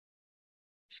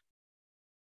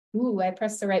Ooh, I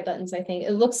pressed the right buttons, I think.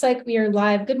 It looks like we are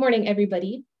live. Good morning,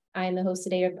 everybody. I am the host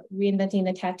today of Reinventing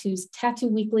the Tattoos Tattoo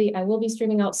Weekly. I will be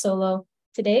streaming out solo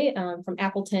today from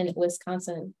Appleton,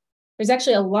 Wisconsin. There's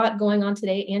actually a lot going on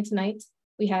today and tonight.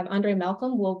 We have Andre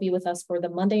Malcolm will be with us for the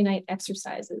Monday night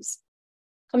exercises.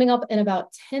 Coming up in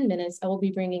about 10 minutes, I will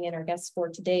be bringing in our guest for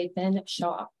today, Ben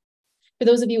Shaw. For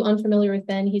those of you unfamiliar with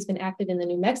Ben, he's been active in the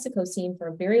New Mexico scene for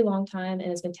a very long time and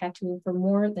has been tattooing for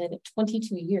more than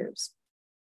 22 years.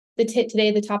 Today,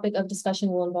 the topic of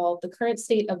discussion will involve the current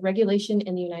state of regulation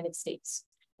in the United States.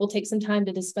 We'll take some time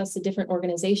to discuss the different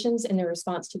organizations and their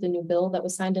response to the new bill that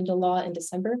was signed into law in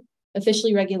December,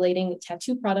 officially regulating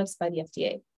tattoo products by the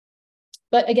FDA.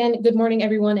 But again, good morning,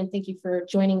 everyone, and thank you for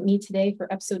joining me today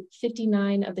for episode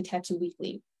 59 of the Tattoo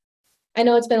Weekly. I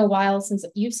know it's been a while since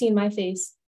you've seen my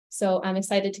face, so I'm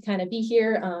excited to kind of be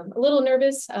here. A little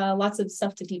nervous, lots of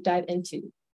stuff to deep dive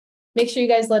into. Make sure you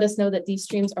guys let us know that these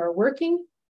streams are working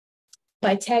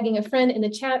by tagging a friend in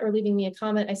the chat or leaving me a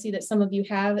comment. I see that some of you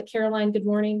have. Caroline, good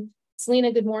morning.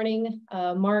 Selena, good morning.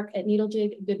 Mark at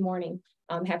Needlejig, good morning.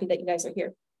 I'm happy that you guys are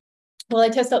here. While I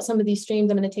test out some of these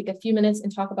streams, I'm going to take a few minutes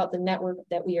and talk about the network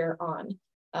that we are on,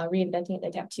 Reinventing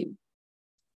the Tattoo.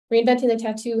 Reinventing the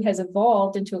Tattoo has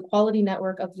evolved into a quality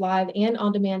network of live and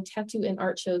on-demand tattoo and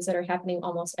art shows that are happening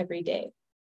almost every day.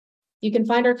 You can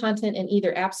find our content in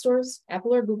either app stores,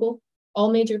 Apple or Google, all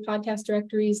major podcast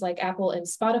directories like Apple and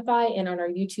Spotify, and on our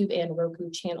YouTube and Roku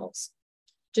channels.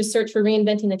 Just search for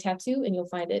Reinventing the Tattoo and you'll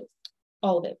find it,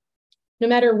 all of it. No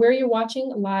matter where you're watching,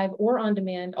 live or on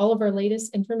demand, all of our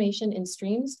latest information and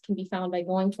streams can be found by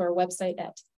going to our website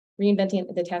at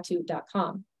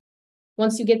reinventingthetattoo.com.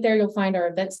 Once you get there, you'll find our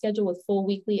event schedule with full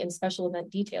weekly and special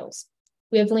event details.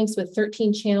 We have links with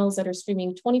 13 channels that are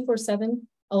streaming 24/7,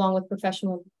 along with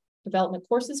professional development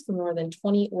courses for more than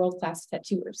 20 world-class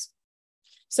tattooers.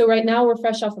 So right now we're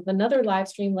fresh off of another live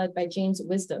stream led by James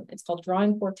Wisdom. It's called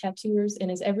Drawing for Tattooers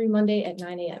and is every Monday at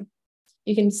 9 a.m.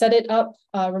 You can set it up,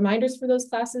 reminders for those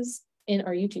classes in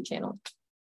our YouTube channel.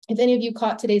 If any of you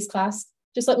caught today's class,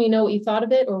 just let me know what you thought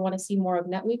of it or want to see more of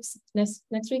next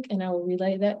week, and I will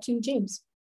relay that to James.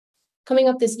 Coming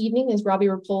up this evening is Robbie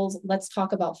Rapol's Let's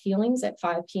Talk About Feelings at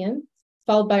 5 p.m.,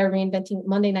 followed by our Reinventing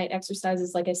Monday night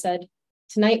exercises. Like I said,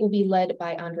 tonight will be led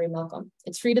by Andre Malcolm.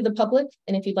 It's free to the public,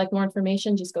 and if you'd like more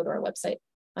information, just go to our website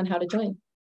on how to join.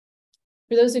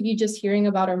 For those of you just hearing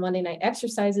about our Monday night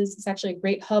exercises, it's actually a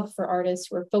great hub for artists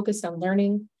who are focused on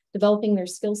learning, developing their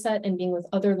skill set, and being with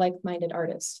other like-minded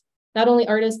artists. Not only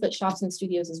artists, but shops and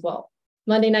studios as well.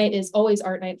 Monday night is always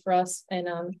art night for us, and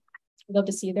I'd love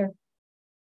to see you there.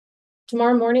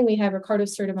 Tomorrow morning, we have Ricardo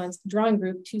Sertimon's drawing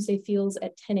group, Tuesday Feels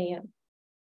at 10 a.m.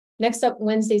 Next up,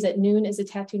 Wednesdays at noon is a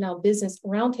Tattoo Now Business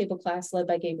Roundtable class led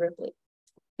by Gabe Ripley.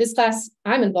 This class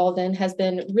I'm involved in has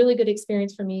been a really good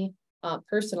experience for me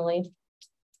personally.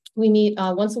 We meet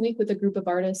once a week with a group of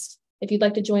artists. If you'd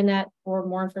like to join that or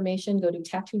more information, go to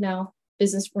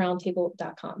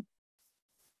tattooNowBusinessRoundtable.com.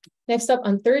 Next up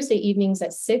on Thursday evenings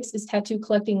at 6 is Tattoo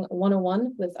Collecting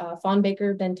 101 with Fawn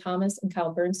Baker, Ben Thomas, and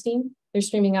Kyle Bernstein. They're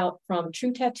streaming out from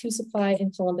True Tattoo Supply in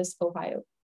Columbus, Ohio.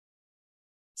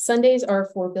 Sundays are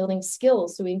for building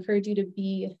skills, so we encourage you to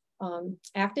be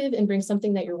active and bring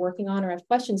something that you're working on or have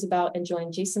questions about, and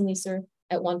join Jason Leeser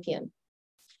at 1 p.m.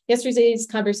 Yesterday's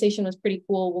conversation was pretty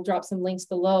cool. We'll drop some links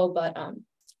below, but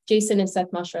Jason and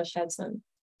Seth Mushrush had some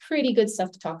pretty good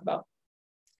stuff to talk about.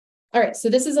 All right, so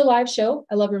this is a live show.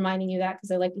 I love reminding you that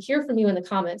because I like to hear from you in the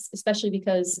comments, especially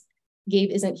because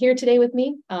Gabe isn't here today with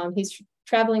me. He's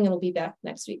traveling and will be back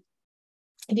next week.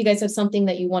 If you guys have something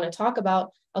that you want to talk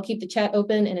about, I'll keep the chat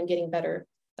open, and I'm getting better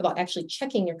about actually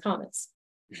checking your comments.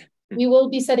 We will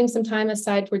be setting some time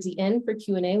aside towards the end for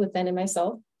Q&A with Ben and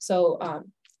myself. So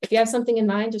if you have something in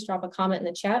mind, just drop a comment in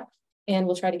the chat and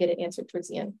we'll try to get it answered towards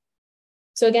the end.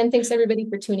 So again, thanks everybody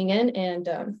for tuning in, and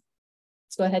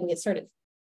let's go ahead and get started.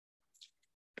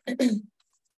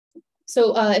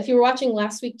 So if you were watching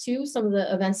last week too, some of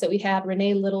the events that we had,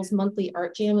 Renee Little's monthly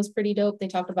art jam was pretty dope. They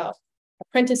talked about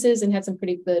apprentices and had some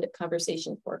pretty good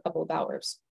conversation for a couple of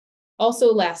hours.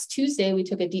 Also last Tuesday, we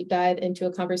took a deep dive into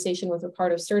a conversation with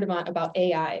Ricardo Sertimont about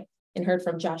AI and heard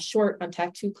from Josh Short on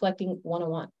Tattoo Collecting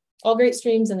 101. All great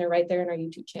streams, and they're right there in our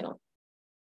YouTube channel.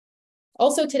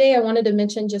 Also today, I wanted to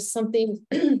mention just something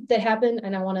that happened,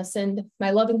 and I want to send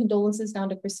my love and condolences down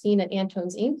to Christine at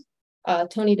Antone's Ink.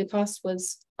 Tony DeCoste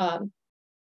was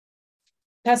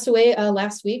passed away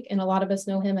last week, and a lot of us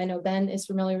know him. I know Ben is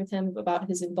familiar with him about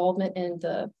his involvement in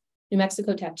the New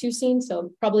Mexico tattoo scene,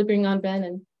 so probably bring on Ben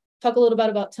and talk a little bit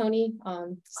about Tony.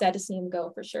 Sad to see him go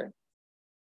for sure.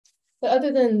 But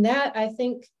other than that, I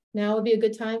think now would be a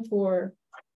good time for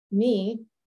me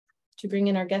to bring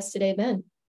in our guest today, Ben.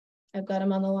 I've got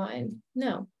him on the line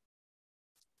now.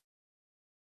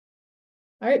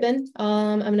 All right, Ben,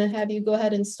 I'm gonna have you go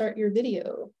ahead and start your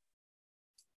video.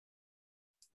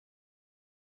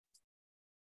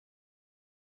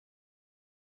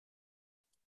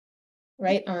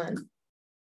 Right on.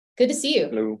 Good to see you.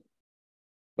 Hello.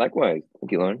 Likewise.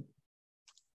 Thank you, Lauren.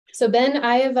 So Ben,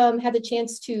 I have had the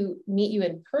chance to meet you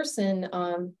in person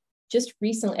just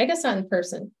recently. I guess not in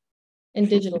person, in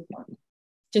digital form,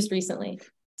 just recently.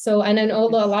 So, and I know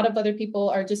a lot of other people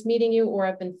are just meeting you or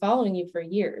have been following you for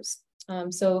years.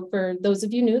 So for those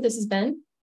of you new, this is Ben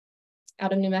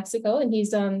out of New Mexico, and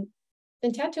he's been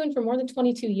tattooing for more than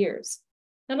 22 years.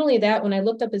 Not only that, when I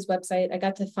looked up his website, I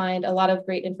got to find a lot of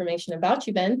great information about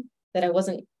you, Ben, that I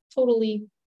wasn't totally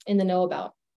in the know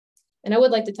about. And I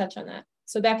would like to touch on that.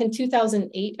 So back in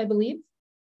 2008, I believe,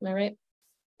 am I right?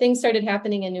 Things started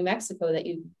happening in New Mexico that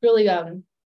you really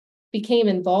became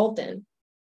involved in.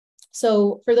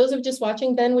 So for those of just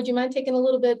watching, Ben, would you mind taking a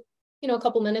little bit, a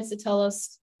couple minutes to tell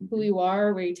us who you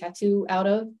are, where you tattoo out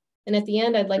of? And at the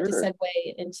end, I'd like to segue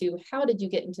into how did you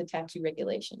get into tattoo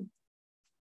regulation?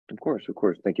 Of course.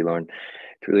 Thank you, Lauren.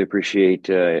 Truly appreciate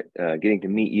getting to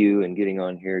meet you and getting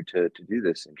on here to do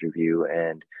this interview.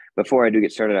 And before I do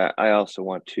get started, I also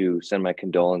want to send my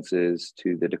condolences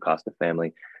to the DaCosta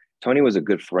family. Tony was a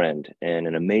good friend and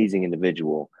an amazing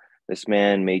individual. This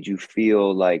man made you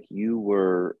feel like you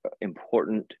were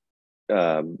important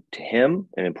to him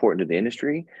and important to the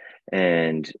industry.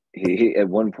 And he at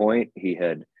one point, he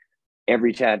had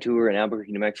every tattooer in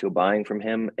Albuquerque, New Mexico buying from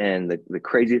him. And the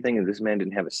crazy thing is this man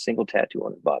didn't have a single tattoo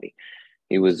on his body.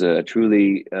 He was a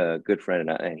truly good friend,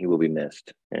 and he will be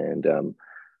missed. And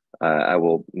I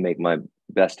will make my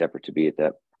best effort to be at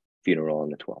that funeral on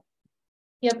the 12th.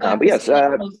 Yep, but yes,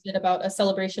 posted about a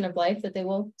celebration of life that they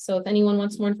will. So if anyone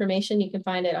wants more information, you can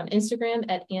find it on Instagram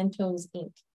at Antones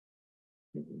Inc.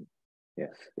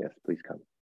 Yes, please come.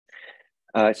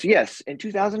 So yes, in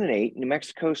 2008, New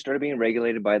Mexico started being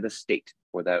regulated by the state,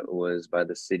 or that was by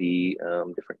the city,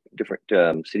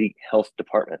 different city health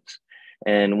departments.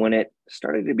 And when it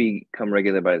started to become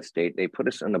regulated by the state, they put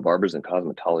us on the Barbers and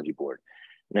Cosmetology Board.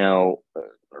 Now,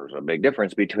 there's a big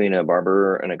difference between a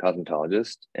barber and a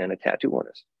cosmetologist and a tattoo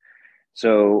artist.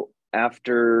 So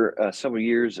after several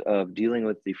years of dealing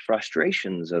with the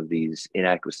frustrations of these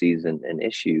inadequacies and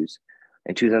issues,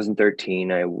 in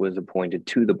 2013, I was appointed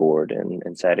to the board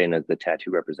and sat in as the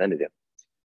tattoo representative.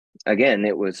 Again,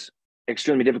 it was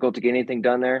extremely difficult to get anything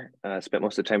done there. Spent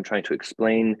most of the time trying to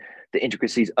explain the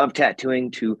intricacies of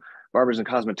tattooing to barbers and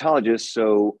cosmetologists.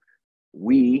 So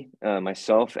we,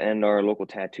 myself and our local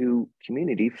tattoo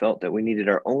community, felt that we needed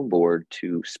our own board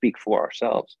to speak for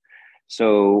ourselves.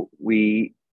 So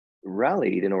we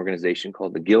rallied an organization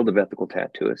called the Guild of Ethical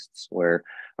Tattooists, where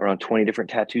around 20 different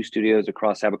tattoo studios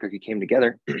across Albuquerque came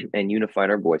together and unified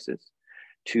our voices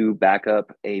to back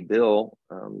up a bill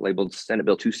labeled Senate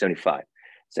Bill 275.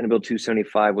 Senate Bill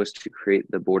 275 was to create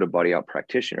the Board of Body Art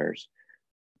Practitioners,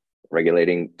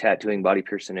 regulating tattooing, body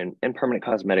piercing, and permanent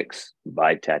cosmetics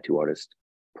by tattoo artists,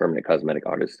 permanent cosmetic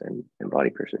artists, and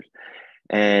body piercers.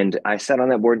 And I sat on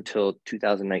that board until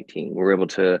 2019. We were able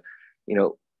to,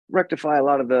 rectify a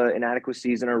lot of the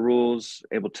inadequacies in our rules,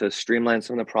 able to streamline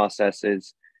some of the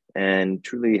processes, and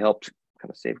truly helped kind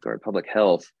of safeguard public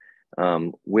health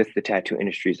with the tattoo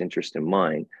industry's interest in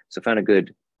mind. So found a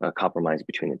good compromise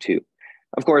between the two.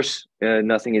 Of course,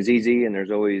 nothing is easy, and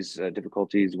there's always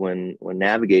difficulties when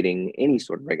navigating any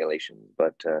sort of regulation.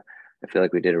 But I feel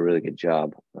like we did a really good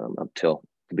job up till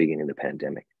the beginning of the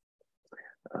pandemic.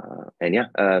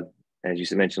 As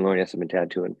you mentioned, Lauren, yes, I've been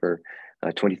tattooing for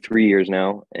 23 years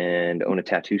now, and own a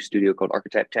tattoo studio called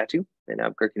Archetype Tattoo in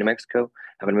Albuquerque, New Mexico.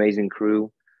 Have an amazing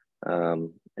crew,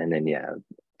 and then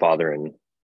father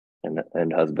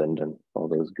and husband and all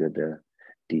those good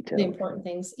details. The important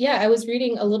things. Yeah, I was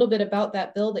reading a little bit about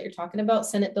that bill that you're talking about,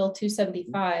 Senate Bill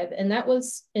 275, and that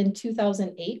was in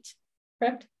 2008,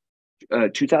 correct?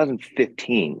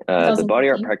 2015. The Body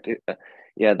Art Practice,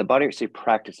 the Body Art Safe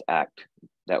Practice Act.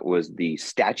 That was the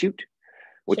statute,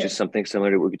 which is something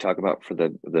similar to what we could talk about for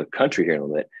the country here in a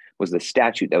little bit. Was the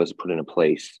statute that was put into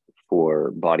place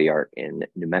for body art in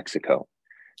New Mexico.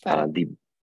 The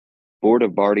Board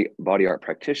of Body Art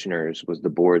Practitioners was the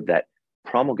board that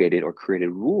promulgated or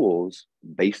created rules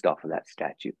based off of that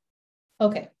statute.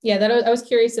 Okay. Yeah, that I was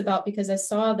curious about, because I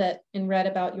saw that and read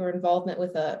about your involvement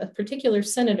with a particular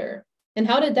senator. And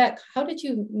how did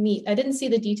you meet? I didn't see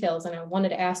the details, and I wanted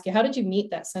to ask you, how did you meet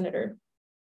that senator?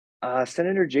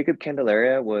 Senator Jacob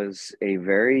Candelaria was a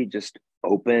very just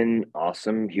open,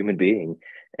 awesome human being.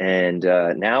 And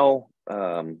now,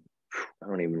 I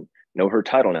don't even know her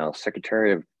title now,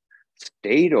 Secretary of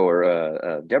State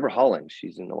or Deborah Holland.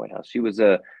 She's in the White House. She was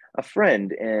a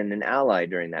friend and an ally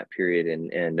during that period,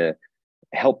 and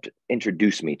helped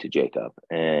introduce me to Jacob.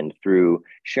 And through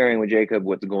sharing with Jacob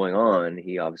what's going on,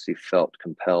 he obviously felt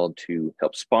compelled to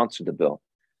help sponsor the bill.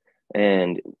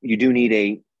 And you do need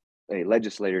a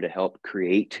legislator to help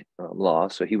create law.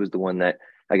 So he was the one that,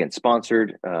 again,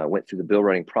 sponsored, went through the bill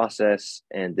writing process.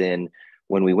 And then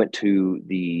when we went to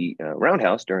the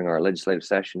Roundhouse during our legislative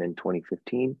session in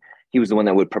 2015, he was the one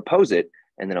that would propose it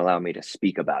and then allow me to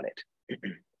speak about it.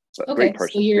 Okay, great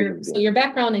person. So your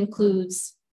background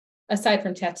includes, aside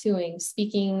from tattooing,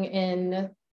 speaking in,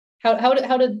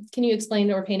 can you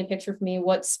explain or paint a picture for me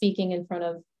what speaking in front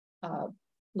of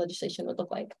legislation would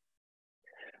look like?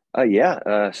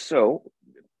 So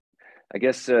I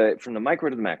guess from the micro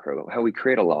to the macro, how we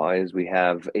create a law is we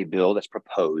have a bill that's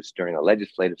proposed during a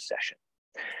legislative session.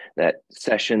 That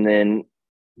session then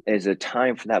is a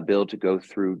time for that bill to go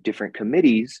through different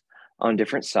committees on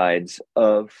different sides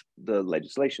of the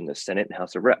legislation, the Senate and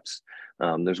House of Reps.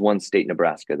 There's one state,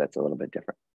 Nebraska, that's a little bit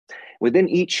different. Within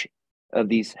each of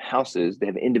these houses, they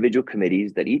have individual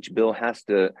committees that each bill has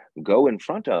to go in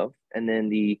front of, and then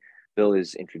the bill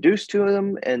is introduced to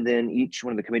them, and then each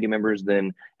one of the committee members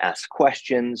then asks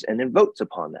questions and then votes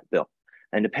upon that bill.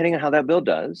 And depending on how that bill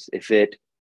does, if it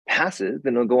passes,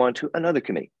 then it'll go on to another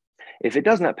committee. If it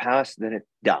does not pass, then it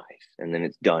dies, and then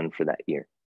it's done for that year.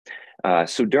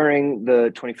 So during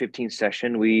the 2015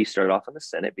 session, we started off in the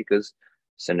Senate because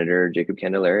Senator Jacob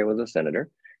Candelaria was a senator,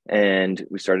 and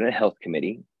we started a health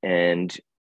committee, and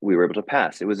we were able to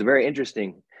pass. It was a very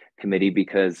interesting committee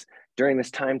because during this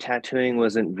time, tattooing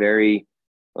wasn't very,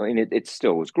 I mean, it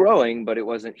still was growing, but it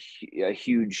wasn't a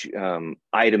huge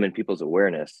item in people's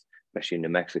awareness, especially in New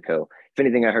Mexico. If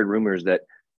anything, I heard rumors that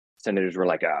senators were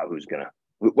like,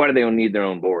 why do they need their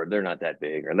own board? They're not that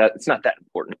big, or that it's not that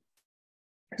important.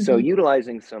 Mm-hmm. So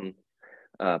utilizing some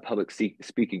public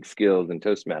speaking skills and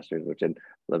Toastmasters, which I'd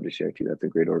love to share too. That's a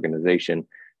great organization.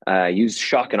 Used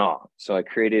shock and awe. So I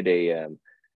created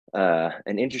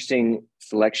an interesting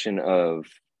selection of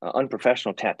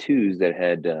unprofessional tattoos that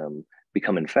had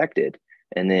become infected,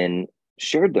 and then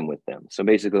shared them with them. So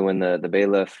basically, when the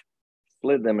bailiff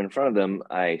slid them in front of them,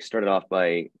 I started off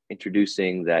by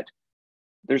introducing that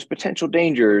there's potential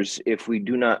dangers if we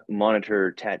do not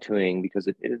monitor tattooing, because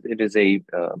it is a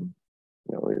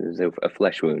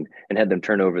flesh wound, and had them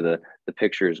turn over the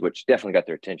pictures, which definitely got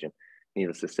their attention,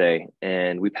 needless to say.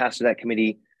 And we passed to that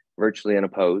committee virtually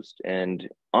unopposed. And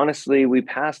honestly, we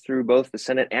passed through both the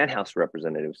Senate and House of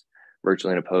Representatives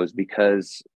virtually unopposed,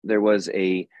 because there was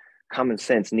a common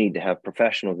sense need to have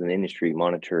professionals in the industry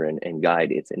monitor and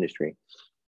guide its industry.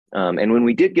 And when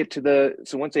we did get to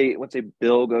once a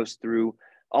bill goes through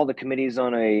all the committees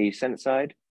on a Senate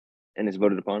side and is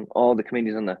voted upon, all the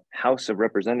committees on the House of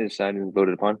Representatives side and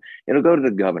voted upon, it'll go to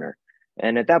the governor.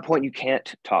 And at that point, you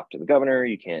can't talk to the governor,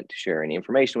 you can't share any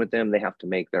information with them. They have to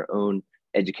make their own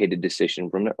educated decision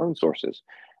from their own sources,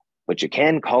 but you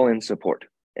can call in support.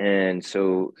 And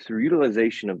so through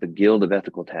utilization of the Guild of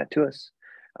Ethical Tattooists,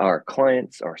 our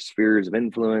clients, our spheres of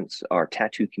influence, our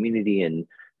tattoo community in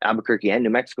Albuquerque and New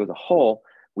Mexico as a whole,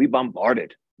 we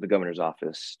bombarded the governor's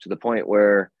office to the point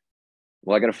where,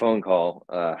 I got a phone call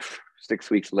 6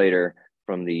 weeks later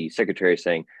from the secretary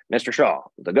saying, "Mr. Shaw,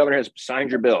 the governor has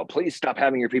signed your bill. Please stop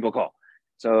having your people call."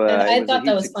 So I thought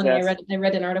that was funny. I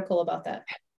read an article about that.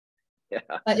 Yeah,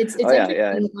 it's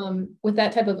interesting with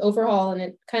that type of overhaul, and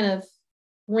it kind of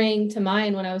rang to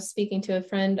mind when I was speaking to a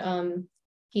friend.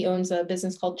 He owns a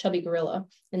business called Chubby Gorilla,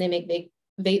 and they make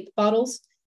vape bottles.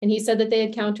 And he said that they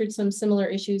encountered some similar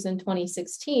issues in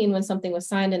 2016 when something was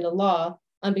signed into law,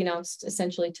 unbeknownst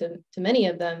essentially to many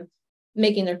of them,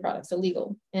 making their products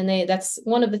illegal. And that's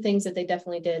one of the things that they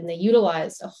definitely did. And they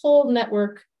utilized a whole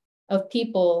network of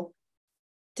people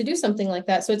to do something like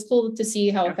that. So it's cool to see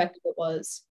how effective it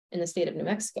was in the state of New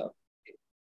Mexico.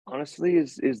 Honestly,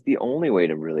 is the only way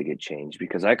to really get change,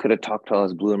 because I could have talked till I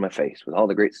was blue in my face with all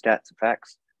the great stats and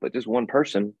facts, but just one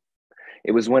person.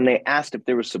 It was when they asked if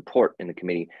there was support in the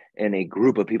committee and a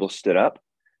group of people stood up,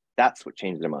 that's what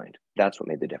changed their mind. That's what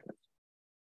made the difference.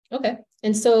 Okay.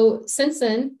 And so since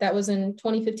then, that was in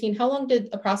 2015, how long did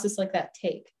a process like that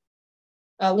take?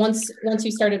 Once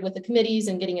you started with the committees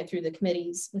and getting it through the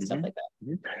committees and stuff like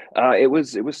that? It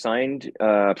was signed.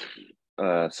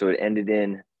 So it ended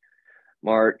in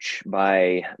March.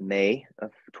 By May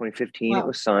of 2015, It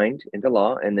was signed into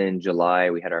law. And then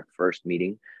July, we had our first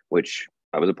meeting, which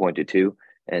I was appointed to,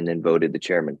 and then voted the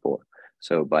chairman for.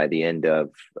 So by the end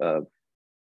of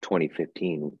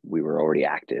 2015, we were already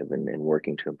active and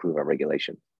working to improve our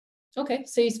regulation. Okay,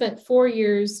 so you spent 4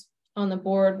 years on the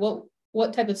board. What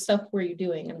what type of stuff were you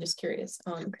doing? I'm just curious.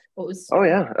 What was? Oh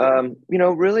yeah.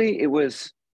 Really it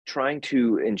was trying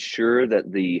to ensure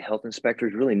that the health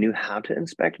inspectors really knew how to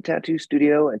inspect a tattoo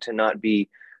studio and to not be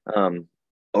um,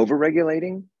 over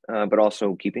regulating, but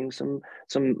also keeping some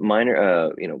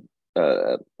minor,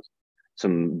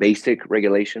 some basic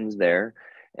regulations there.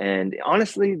 And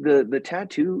honestly, the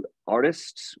tattoo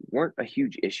artists weren't a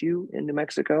huge issue in New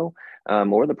Mexico,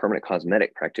 or the permanent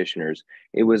cosmetic practitioners.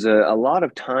 It was a lot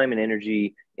of time and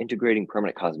energy integrating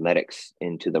permanent cosmetics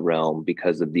into the realm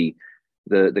because of the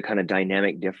kind of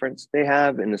dynamic difference they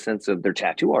have in the sense of they're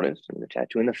tattoo artists and they're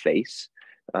tattooing the face,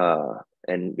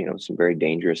 and some very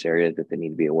dangerous areas that they need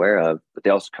to be aware of. But they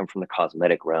also come from the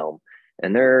cosmetic realm,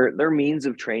 and their means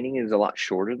of training is a lot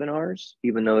shorter than ours,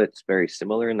 even though it's very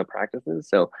similar in the practices.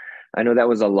 So I know that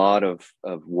was a lot of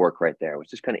work right there. It was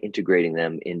just kind of integrating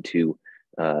them into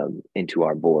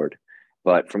our board.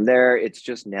 But from there, it's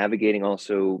just navigating,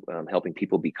 also helping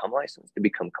people become licensed, to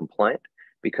become compliant,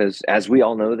 because as we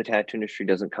all know, the tattoo industry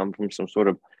doesn't come from some sort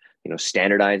of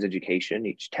standardized education.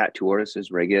 Each tattoo artist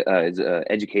is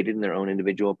educated in their own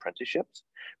individual apprenticeships,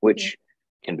 which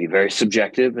can be very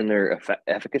subjective in their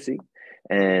efficacy.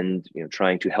 And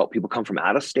trying to help people come from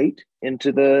out of state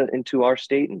into our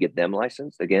state and get them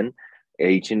licensed. Again,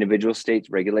 each individual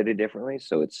state's regulated differently,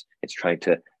 so it's trying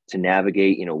to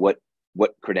navigate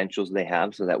what credentials they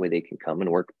have, so that way they can come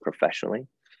and work professionally.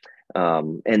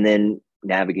 And then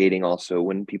navigating also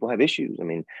when people have issues. I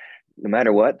mean, no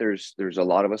matter what, there's a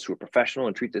lot of us who are professional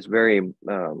and treat this very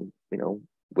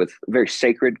with very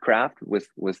sacred craft with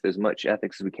as much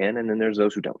ethics as we can. And then there's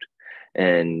those who don't,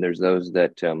 and there's those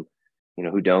that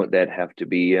who don't, that have to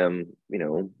be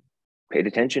paid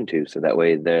attention to, so that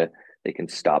way they can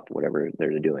stop whatever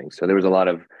they're doing. So there was a lot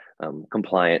of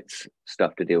compliance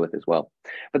stuff to deal with as well.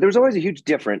 But there was always a huge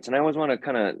difference, and I always want to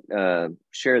kind of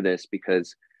share this,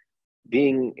 because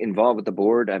being involved with the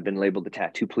board, I've been labeled the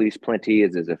tattoo police plenty,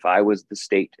 as if I was the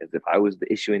state, as if I was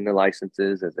the issuing the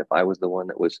licenses, as if I was the one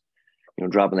that was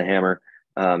dropping the hammer.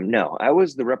 No, I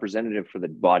was the representative for the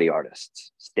body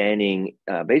artists, standing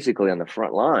basically on the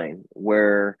front line,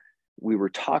 where we were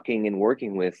talking and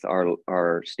working with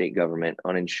our state government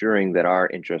on ensuring that our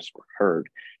interests were heard.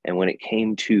 And when it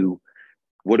came to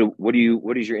what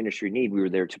does your industry need, we were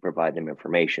there to provide them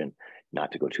information,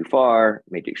 not to go too far,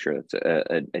 making sure it's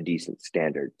a decent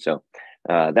standard. So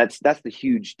that's the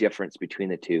huge difference between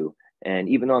the two. And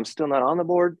even though I'm still not on the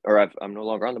board, or I'm no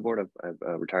longer on the board,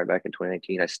 I've retired back in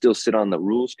 2019, I still sit on the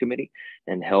rules committee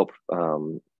and help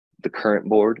the current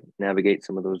board navigate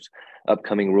some of those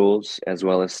upcoming rules, as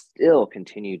well as still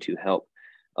continue to help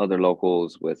other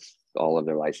locals with all of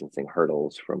their licensing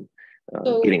hurdles, from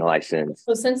getting a license.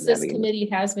 So since this committee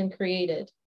has been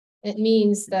created, it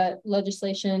means that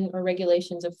legislation or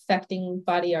regulations affecting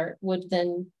body art would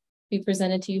then be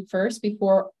presented to you first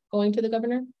before going to the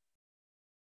governor?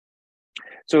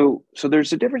 So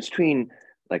there's a difference between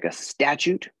like a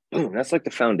statute. That's like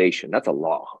the foundation. That's a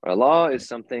law. A law is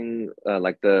something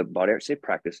like the Body Art Safe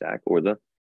Practice Act, or the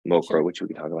MOCRA, sure, which we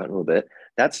can talk about in a little bit.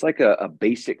 That's like a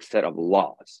basic set of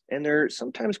laws, and they're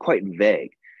sometimes quite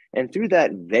vague. And through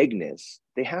that vagueness,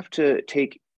 they have to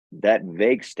take that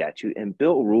vague statute and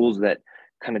build rules that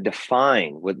kind of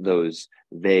define what those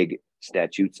vague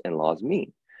statutes and laws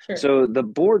mean. Sure. So the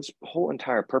board's whole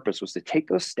entire purpose was to take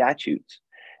those statutes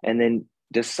and then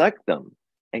dissect them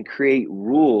and create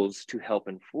rules to help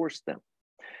enforce them.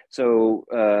 So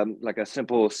like a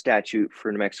simple statute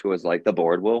for New Mexico is like, the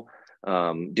board will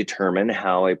determine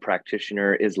how a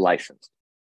practitioner is licensed.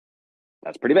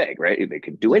 That's pretty vague, right? They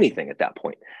could do anything at that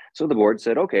point. So the board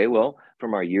said, okay, well,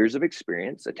 from our years of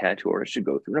experience, a tattoo artist should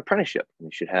go through an apprenticeship. They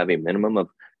should have a minimum of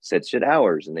set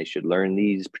hours, and they should learn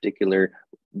these particular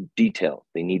details.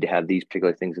 They need to have these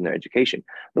particular things in their education.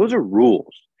 Those are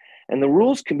rules. And the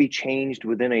rules can be changed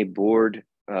within a board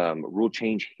rule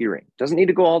change hearing. It doesn't need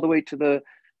to go all the way to the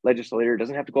legislator. It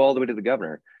doesn't have to go all the way to the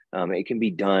governor. It can be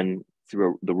done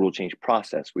through the rule change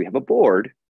process. We have a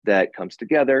board that comes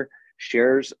together,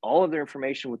 shares all of their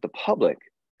information with the public.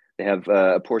 They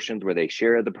have portions where they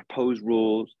share the proposed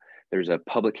rules. There's a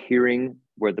public hearing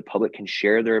where the public can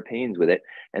share their opinions with it.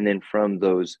 And then from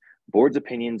those board's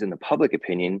opinions and the public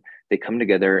opinion, they come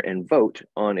together and vote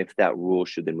on if that rule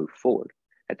should then move forward.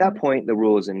 At that point, the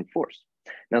rule is in force.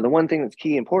 Now, the one thing that's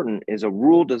key important is a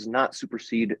rule does not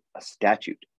supersede a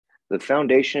statute. The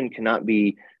foundation cannot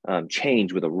be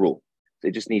changed with a rule.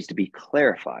 It just needs to be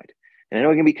clarified. And I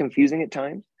know it can be confusing at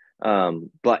times,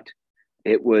 but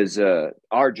it was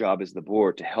our job as the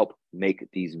board to help make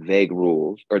these vague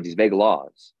rules, or these vague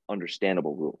laws,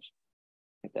 understandable rules.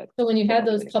 if that. So when you had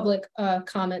those public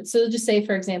comments, so just say,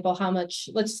 for example, how much,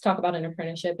 let's just talk about an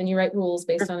apprenticeship, and you write rules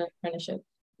based on an apprenticeship.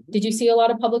 Did you see a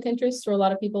lot of public interest or a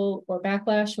lot of people or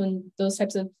backlash when those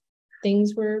types of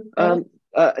things were?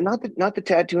 Not the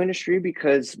tattoo industry,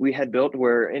 because we had built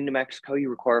where in New Mexico you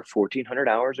require 1,400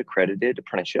 hours accredited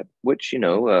apprenticeship, which,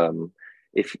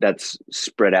 if that's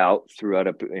spread out throughout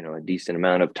a decent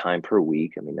amount of time per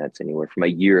week, I mean, that's anywhere from a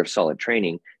year of solid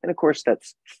training. And of course,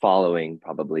 that's following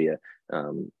probably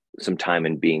some time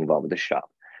in being involved with the shop.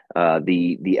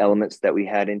 The elements that we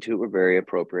had into it were very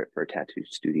appropriate for a tattoo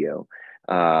studio.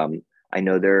 I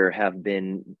know there have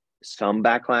been some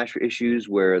backlash issues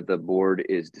where the board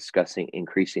is discussing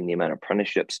increasing the amount of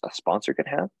apprenticeships a sponsor could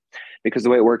have, because the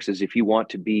way it works is if you want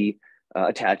to be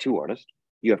a tattoo artist,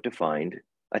 you have to find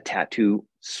a tattoo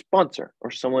sponsor or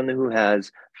someone who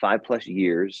has 5+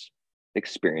 years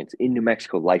experience in New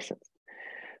Mexico licensed.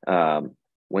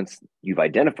 Once you've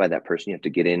identified that person, you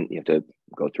have to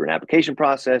go through an application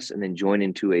process and then join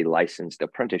into a licensed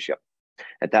apprenticeship.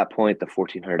 At that point, the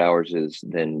 1,400 hours is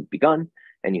then begun,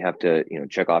 and you have to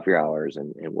check off your hours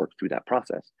and work through that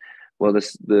process. Well,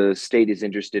 the state is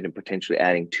interested in potentially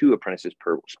adding 2 apprentices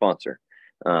per sponsor,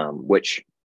 which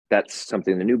that's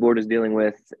something the new board is dealing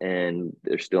with, and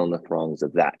they're still in the throngs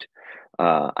of that.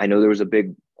 I know there was a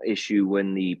big issue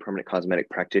when the permanent cosmetic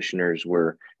practitioners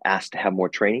were asked to have more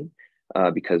training,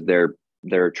 because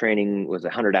their training was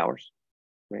 100 hours.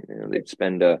 Right? They'd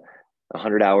spend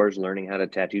 100 hours learning how to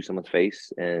tattoo someone's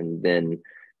face, and then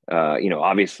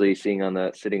obviously sitting on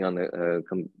the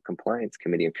compliance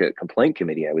committee, complaint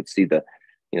committee, I would see the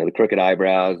crooked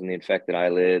eyebrows and the infected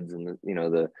eyelids and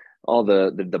all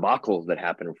the debacles that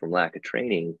happen from lack of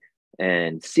training,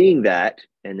 and seeing that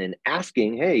and then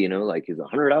asking, hey, is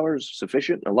 100 hours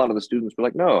sufficient? And a lot of the students were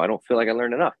like, no, I don't feel like I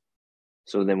learned enough.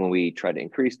 So then when we tried to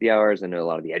increase the hours, I know a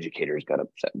lot of the educators got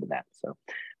upset with that. So,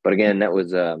 but again, that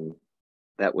was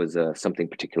something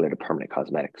particular to permanent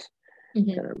cosmetics.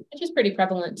 Which is pretty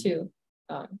prevalent too.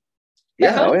 How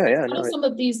do some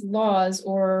of these laws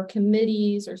or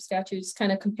committees or statutes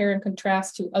kind of compare and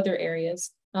contrast to other areas?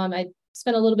 I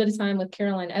spent a little bit of time with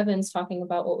Caroline Evans talking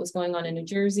about what was going on in New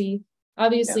Jersey.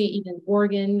 Obviously, even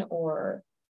Oregon or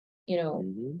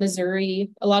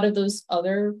Missouri, a lot of those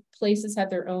other places have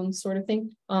their own sort of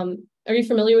thing. Are you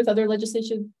familiar with other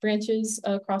legislative branches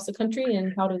across the country,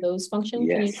 and how do those function?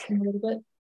 Yes. Can you explain a little bit?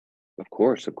 Of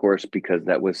course, because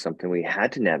that was something we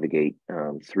had to navigate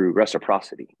through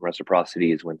reciprocity.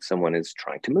 Reciprocity is when someone is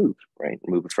trying to move, right?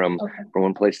 Move from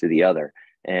one place to the other.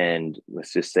 And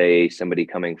let's just say somebody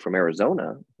coming from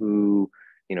Arizona who,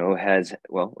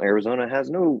 Arizona has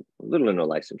little or no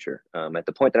licensure. At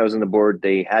the point that I was on the board,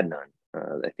 they had none.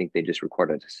 I think they just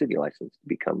required a city license to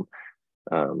become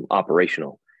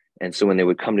operational. And so when they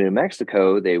would come to New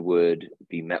Mexico, they would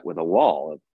be met with a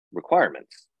wall of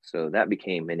requirements. So that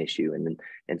became an issue.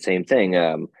 And same thing,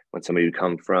 when somebody would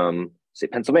come from, say,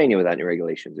 Pennsylvania without any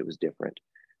regulations, it was different.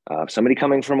 Somebody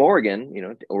coming from Oregon,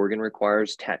 Oregon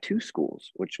requires tattoo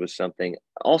schools, which was something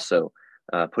also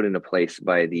put into place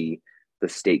by the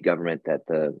state government that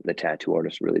the tattoo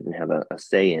artists really didn't have a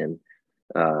say in.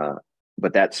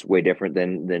 But that's way different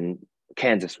than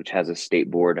Kansas, which has a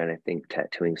state board, and I think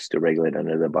tattooing is still regulated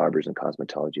under the barbers and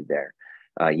cosmetology there.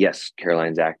 Yes,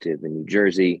 Caroline's active in New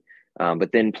Jersey.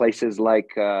 But then places like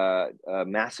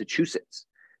Massachusetts,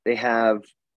 they have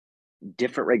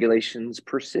different regulations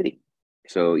per city.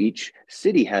 So each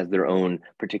city has their own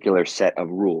particular set of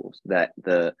rules that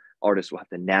the artists will have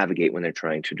to navigate when they're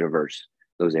trying to traverse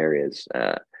those areas.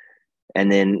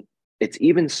 And then it's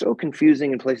even so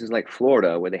confusing in places like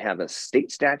Florida, where they have a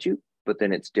state statute, but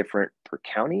then it's different per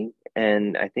county.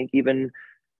 And I think even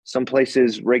some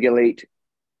places regulate,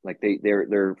 like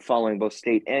they're following both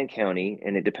state and county,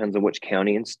 and it depends on which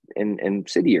county and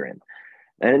city you're in.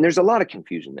 And there's a lot of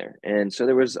confusion there. And so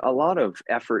there was a lot of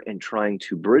effort in trying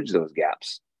to bridge those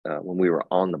gaps when we were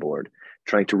on the board,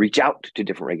 trying to reach out to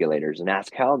different regulators and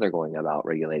ask how they're going about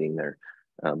regulating their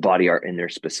body art in their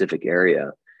specific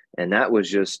area. And that was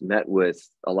just met with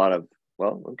a lot of,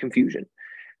 confusion.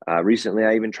 Recently,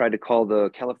 I even tried to call the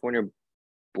California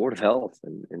Board of Health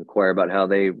and inquire about how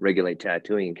they regulate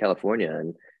tattooing in California.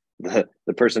 And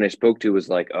the person I spoke to was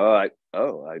like, I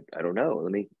don't know.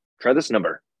 Let me try this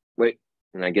number. Wait.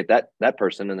 And I get that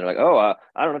person, and they're like, I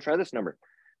don't know, try this number.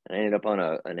 And I ended up on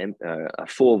a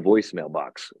full voicemail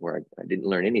box where I didn't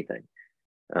learn anything.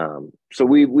 So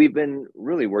we've been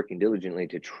really working diligently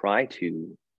to try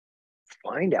to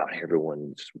find out how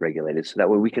everyone's regulated, so that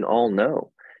way we can all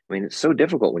know. I mean, it's so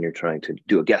difficult when you're trying to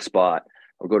do a guest spot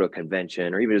or go to a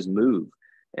convention or even just move,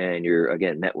 and you're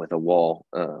again met with a wall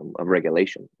of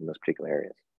regulation in those particular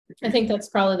areas. I think that's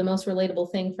probably the most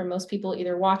relatable thing for most people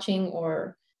either watching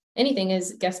or anything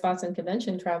is guest spots and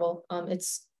convention travel.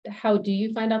 It's how do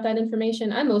you find out that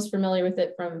information? I'm most familiar with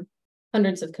it from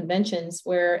hundreds of conventions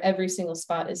where every single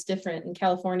spot is different, in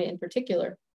California in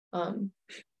particular.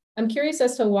 I'm curious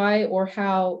as to why or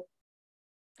how,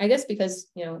 I guess because,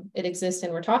 it exists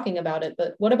and we're talking about it,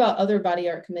 but what about other body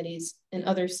art committees in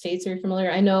other states? Are you familiar?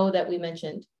 I know that we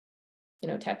mentioned,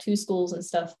 tattoo schools and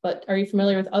stuff, but are you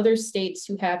familiar with other states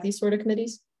who have these sort of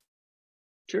committees?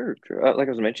 Sure. Like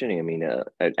I was mentioning, I mean,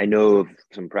 I know of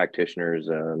some practitioners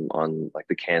on like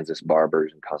the Kansas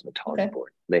Barbers and Cosmetology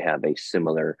Board. They have a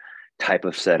similar type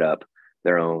of setup,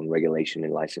 their own regulation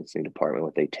and licensing department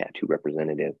with a tattoo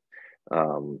representative.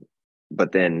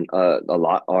 But then a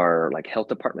lot are like health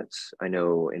departments. I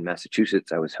know in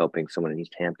Massachusetts, I was helping someone in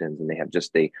East Hamptons, and they have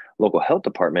just a local health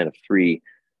department of 3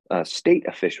 state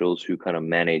officials who kind of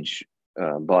manage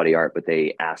body art, but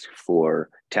they ask for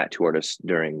tattoo artists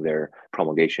during their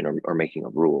promulgation or making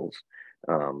of rules.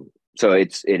 So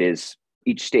it is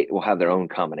each state will have their own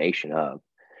combination of.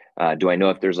 Do I know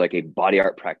if there's like a body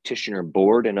art practitioner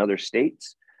board in other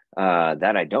states?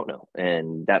 That I don't know.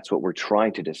 And that's what we're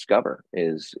trying to discover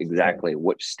is exactly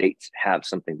which states have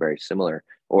something very similar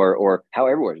or how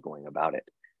everyone's going about it.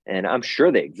 And I'm sure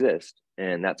they exist.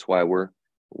 And that's why we're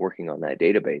working on that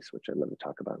database, which I'd love to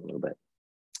talk about in a little bit.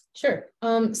 Sure.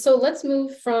 So let's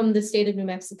move from the state of New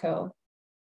Mexico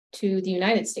to the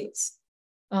United States.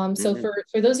 So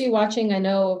for those of you watching, I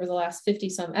know over the last 50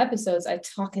 some episodes, I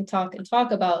talk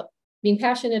about being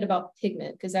passionate about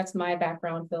pigment, because that's my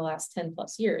background for the last 10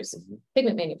 plus years,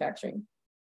 pigment manufacturing.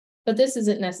 But this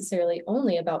isn't necessarily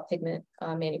only about pigment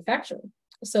manufacturing.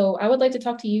 So I would like to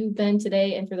talk to you, Ben,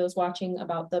 today, and for those watching,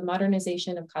 about the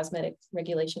Modernization of Cosmetics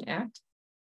Regulation Act,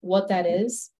 what that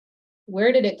is,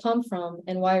 where did it come from,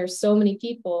 and why are so many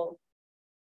people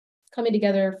coming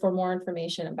together for more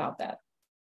information about that?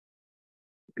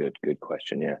 Good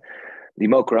question. Yeah. The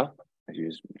MOCRA, as you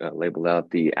just labeled out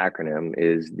the acronym,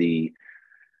 is the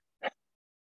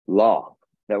law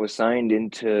that was signed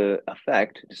into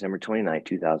effect December 29,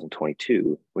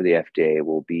 2022, where the FDA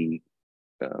will be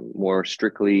more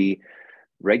strictly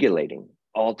regulating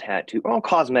all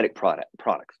cosmetic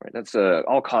products, right? That's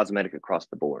all cosmetic across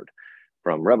the board,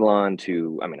 from Revlon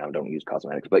to, I mean, I don't use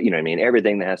cosmetics, but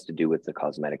everything that has to do with the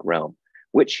cosmetic realm,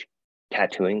 which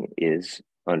tattooing is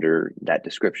under that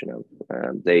description of.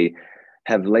 They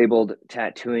have labeled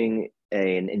tattooing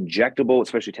an injectable,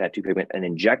 especially tattoo pigment, an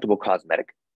injectable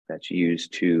cosmetic that's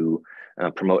used to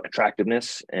promote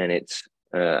attractiveness. And it's,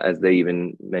 as they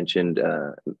even mentioned,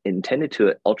 intended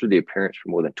to alter the appearance for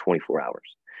more than 24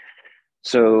 hours.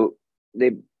 So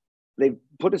they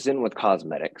put us in with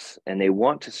cosmetics, and they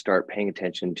want to start paying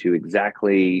attention to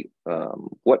exactly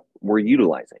what we're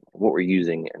utilizing, what we're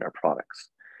using in our products.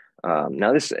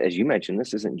 Now, this, as you mentioned,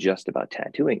 this isn't just about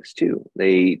tattooings too.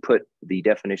 They put the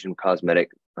definition of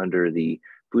cosmetic under the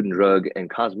Food and Drug and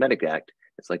Cosmetic Act.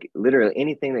 It's like literally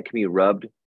anything that can be rubbed,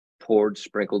 poured,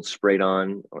 sprinkled, sprayed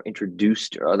on, or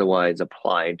introduced or otherwise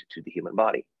applied to the human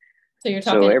body. So you're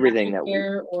talking everything that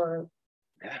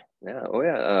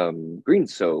green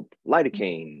soap,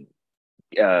 lidocaine,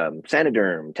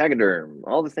 Saniderm, Tegaderm,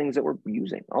 all the things that we're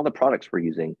using, all the products we're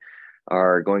using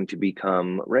are going to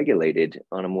become regulated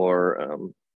on a more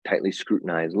tightly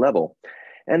scrutinized level.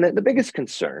 And the biggest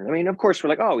concern, I mean, of course, we're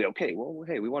like, oh, okay, well,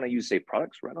 hey, we want to use safe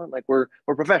products, right on. Like we're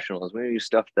professionals. We use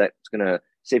stuff that's going to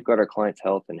safeguard our clients'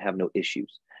 health and have no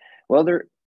issues. Well,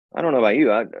 I don't know about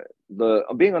you,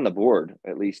 being on the board,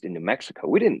 at least in New Mexico,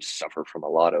 we didn't suffer from a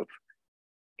lot of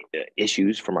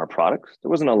issues from our products. There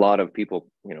wasn't a lot of people,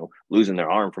 losing their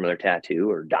arm from their tattoo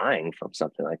or dying from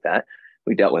something like that.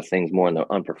 We dealt with things more in the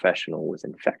unprofessional, with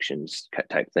infections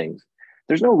type things.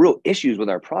 There's no real issues with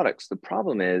our products. The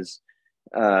problem is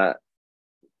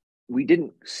we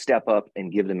didn't step up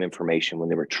and give them information when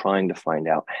they were trying to find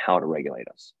out how to regulate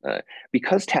us.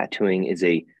 Because tattooing is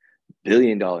a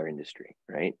billion-dollar industry,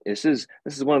 right? This is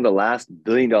one of the last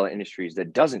billion-dollar industries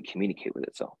that doesn't communicate with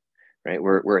itself, right?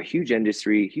 We're a huge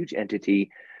industry, huge entity.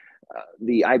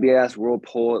 The IBS World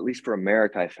Poll, at least for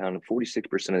America, I found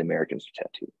 46% of the Americans are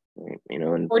tattooed, right?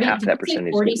 And 40, half that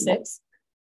percentage. 46.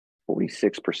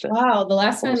 46%. Wow, the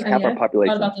last time I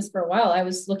thought about this for a while, I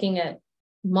was looking at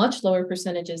much lower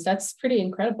percentages. That's pretty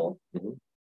incredible.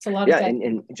 It's a lot of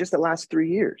in just the last 3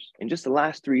 years. In just the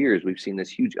last 3 years, we've seen this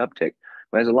huge uptick.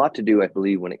 But it has a lot to do, I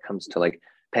believe, when it comes to like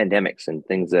pandemics and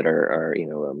things that are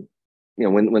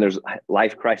when there's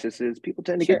life crises, people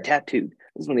tend to get tattooed.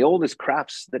 This is one of the oldest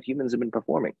crafts that humans have been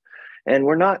performing. And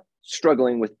we're not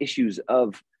struggling with issues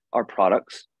of our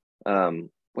products.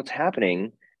 What's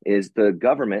happening is the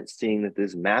government seeing that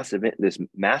this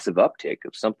massive uptick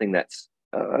of something that's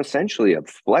essentially a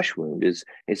flesh wound is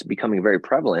becoming very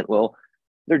prevalent. Well,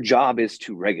 their job is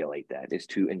to regulate that, is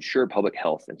to ensure public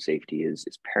health and safety is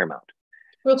paramount.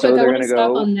 Real quick, I want to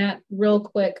stop on that real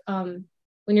quick. When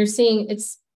you're seeing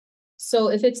it's, so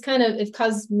if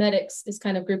cosmetics is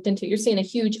kind of grouped into, you're seeing a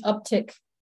huge uptick,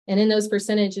 and in those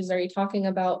percentages, are you talking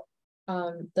about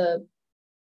the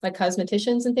like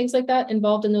cosmeticians and things like that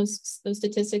involved in those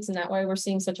statistics, and that why we're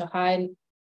seeing such a high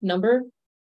number?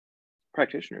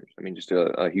 Practitioners. I mean, just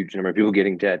a huge number of people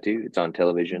getting tattooed. It's on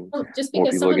television. Well, just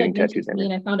because someone had mentioned to me,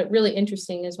 and I found it really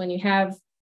interesting, is when you have,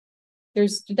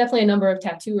 there's definitely a number of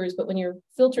tattooers, but when you're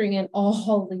filtering in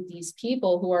all of these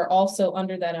people who are also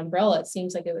under that umbrella, it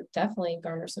seems like it would definitely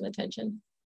garner some attention.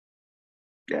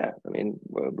 Yeah, I mean,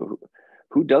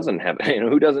 who doesn't have,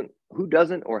 who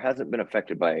doesn't or hasn't been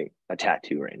affected by a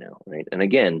tattoo right now, right? And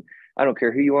again, I don't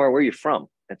care who you are, where you're from.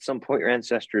 At some point, your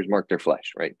ancestors marked their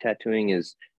flesh, right? Tattooing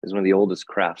is one of the oldest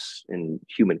crafts in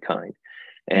humankind,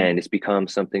 and it's become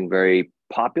something very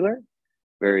popular,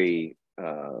 very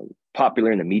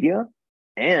popular in the media,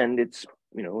 and it's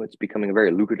becoming a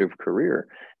very lucrative career.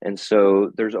 And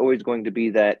so there's always going to be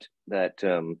that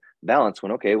balance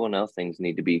when, okay, well, now things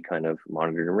need to be kind of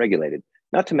monitored and regulated.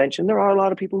 Not to mention, there are a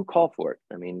lot of people who call for it.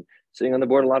 I mean, sitting on the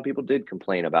board, a lot of people did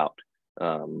complain about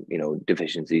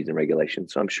deficiencies in regulation.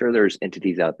 So I'm sure there's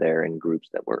entities out there and groups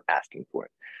that were asking for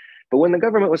it. But when the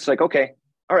government was like, okay,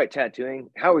 all right, tattooing,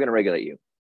 how are we going to regulate you?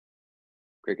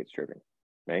 Crickets chirping,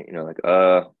 right? Like,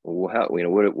 well, how,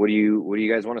 what do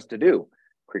you guys want us to do?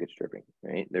 Crickets chirping,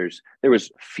 right? There was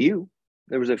a few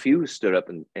who stood up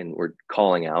and were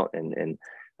calling out and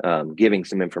giving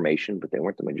some information, but they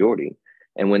weren't the majority.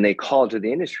 And when they called to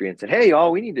the industry and said, hey,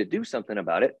 y'all, we need to do something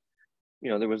about it,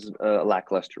 there was a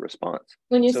lackluster response.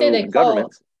 When you say they call,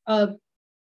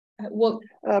 what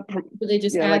do they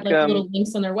just add like little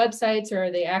links on their websites, or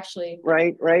are they actually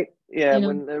right? Yeah,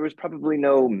 when there was probably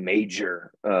no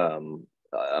major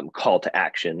call to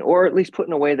action, or at least put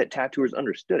in a way that tattooers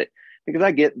understood it. Because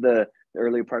I get the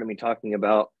earlier part of me talking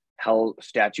about how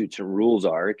statutes and rules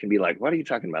are. It can be like, what are you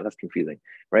talking about? That's confusing,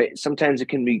 right? Sometimes it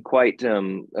can be quite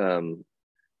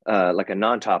like a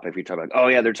non-topic. If you talk about, oh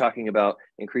yeah, they're talking about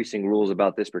increasing rules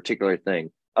about this particular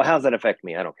thing. Oh, how does that affect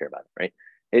me? I don't care about it, right?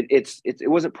 It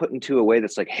wasn't put into a way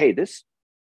that's like, hey, this,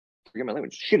 forget my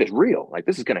language, shit is real. Like,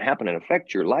 this is going to happen and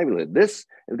affect your livelihood. This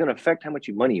is going to affect how much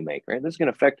money you make, right? This is going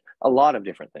to affect a lot of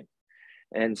different things.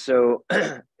 And so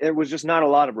there was just not a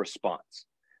lot of response.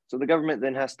 So the government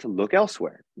then has to look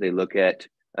elsewhere. They look at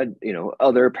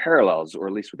other parallels, or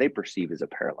at least what they perceive as a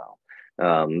parallel.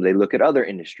 They look at other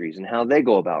industries and how they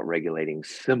go about regulating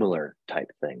similar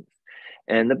type things.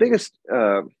 And the biggest,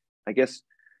 I guess,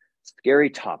 scary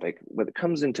topic when it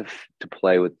comes into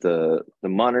play with the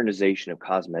Modernization of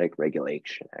Cosmetic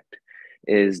Regulation Act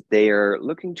is they are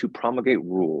looking to promulgate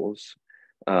rules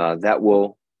that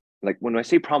will, like, when I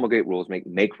say promulgate rules,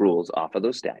 make rules off of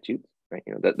those statutes, right?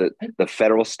 The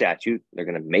federal statute, they're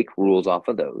going to make rules off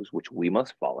of those, which we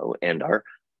must follow and our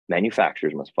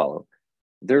manufacturers must follow.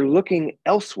 They're looking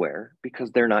elsewhere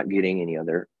because they're not getting any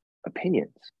other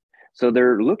opinions. So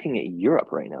they're looking at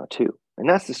Europe right now too. And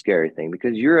that's the scary thing,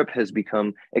 because Europe has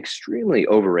become extremely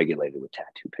overregulated with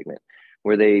tattoo pigment,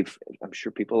 where I'm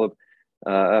sure people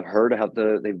have heard how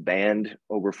they've banned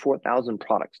over 4,000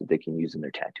 products that they can use in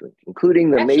their tattooing, including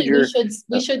the major.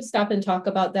 We should stop and talk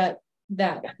about that.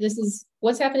 This is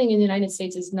what's happening in the United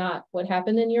States is not what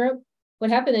happened in Europe.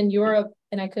 What happened in Europe,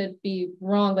 and I could be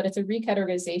wrong, but it's a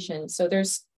recategorization. So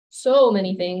there's so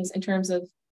many things in terms of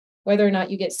whether or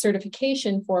not you get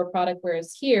certification for a product,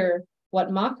 whereas here, what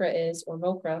MACRA is, or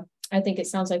MOCRA, I think it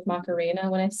sounds like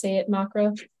Macarena when I say it,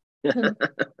 MACRA.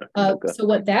 So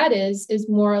what that is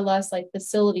more or less like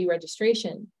facility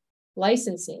registration,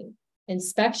 licensing,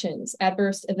 inspections,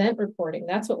 adverse event reporting.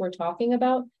 That's what we're talking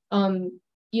about.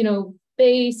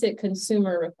 Basic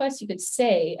consumer requests, you could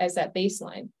say, as that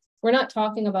baseline. We're not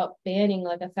talking about banning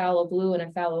like a phthalo blue and a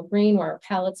phthalo green where our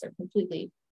palettes are completely,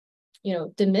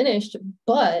 diminished,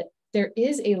 but there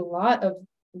is a lot of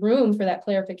room for that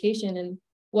clarification. And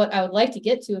what I would like to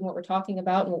get to, and what we're talking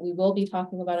about and what we will be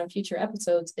talking about on future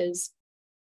episodes, is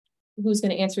who's going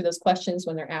to answer those questions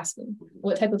when they're asking,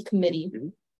 what type of committee. Mm-hmm.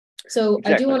 So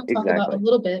exactly. I do want to talk about a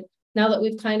little bit, now that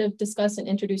we've kind of discussed and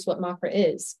introduced what MACRA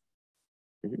is,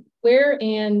 mm-hmm. Where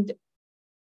and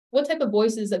what type of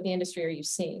voices of the industry are you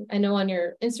seeing? I know on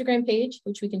your Instagram page,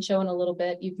 which we can show in a little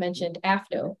bit, you've mentioned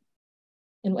AFTO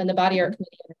and the Body Art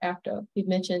Committee under AFTO. You've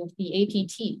mentioned the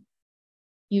APT.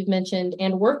 You've mentioned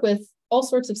and work with all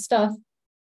sorts of stuff.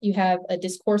 You have a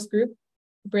discourse group,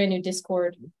 a brand new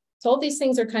Discord So all these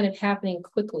things are kind of happening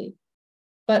quickly.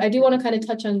 But I do want to kind of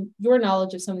touch on your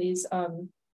knowledge of some of these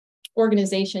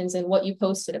organizations and what you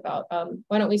posted about.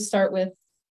 Why don't we start with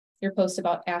your post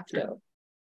about AFDO?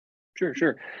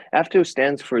 Sure. AFDO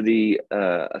stands for the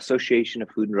Association of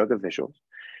Food and Drug Officials,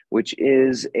 which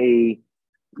is a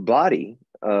body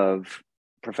of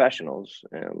professionals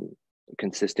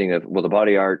consisting of, well, the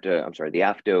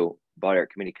AFDO Body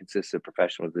Art Committee consists of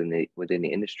professionals within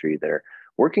the industry that are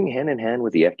working hand in hand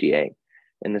with the FDA,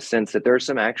 in the sense that there are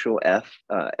some actual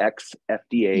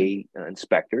ex-FDA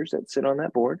inspectors that sit on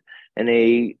that board, and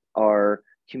they are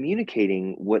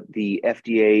communicating what the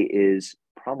FDA is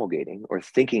promulgating or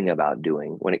thinking about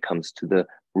doing when it comes to the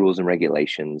rules and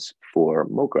regulations for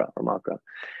MOCRA.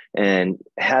 And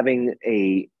having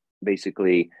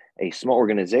basically a small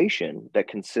organization that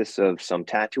consists of some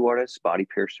tattoo artists, body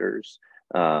piercers.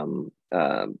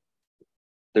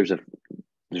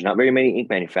 There's not very many ink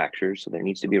manufacturers, so there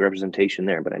needs to be representation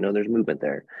there, but I know there's movement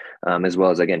there, as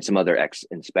well as, again, some other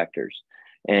ex-inspectors.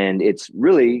 And it's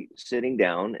really sitting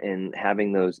down and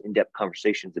having those in-depth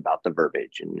conversations about the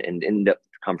verbiage and in-depth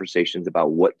conversations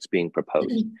about what's being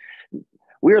proposed.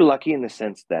 We're lucky in the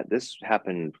sense that this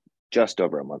happened just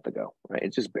over a month ago, right?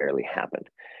 It just barely happened,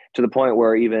 to the point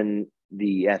where even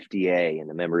the FDA and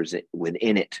the members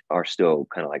within it are still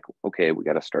kind of like, okay, we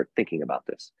got to start thinking about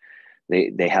this.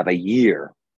 They have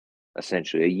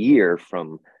essentially a year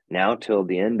from now till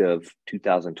the end of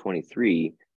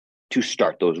 2023 to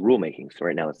start those rulemakings. So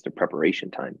right now it's the preparation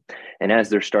time. And as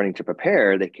they're starting to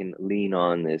prepare, they can lean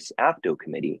on this AFDO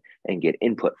committee and get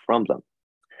input from them.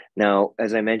 Now,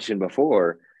 as I mentioned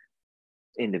before,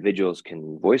 individuals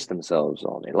can voice themselves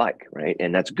all they like, right?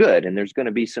 And that's good. And there's going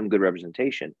to be some good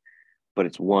representation, but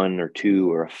it's one or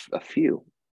two or a few.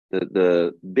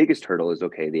 The biggest hurdle is,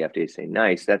 okay, the FDA is saying,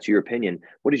 nice, that's your opinion.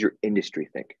 What does your industry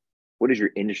think? What is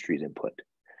your industry's input?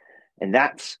 And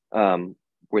that's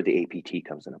where the APT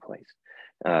comes into place.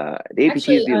 The APT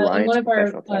is the Alliance in one of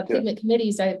our pigment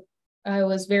committees, I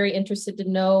was very interested to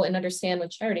know and understand,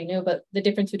 which I already knew, but the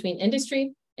difference between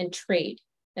industry and trade.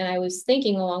 And I was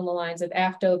thinking along the lines of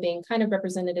AFDO being kind of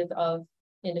representative of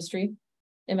industry.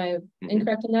 Am I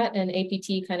incorrect in that? And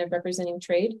APT kind of representing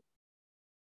trade?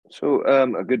 So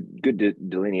a good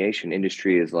delineation.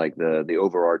 Industry is like the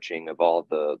overarching of all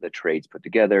the trades put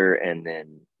together, and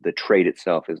then the trade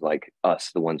itself is like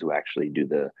us, the ones who actually do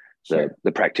the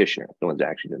practitioner, the ones that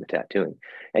actually do the tattooing.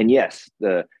 And yes,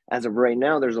 as of right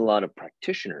now, there's a lot of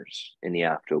practitioners in the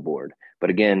AFDO board. But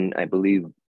again, I believe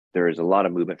there is a lot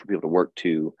of movement for people to work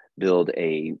to build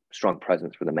a strong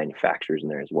presence for the manufacturers in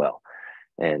there as well.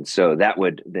 And so that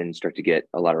would then start to get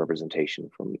a lot of representation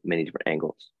from many different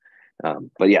angles.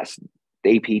 But yes,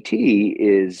 the APT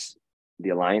is the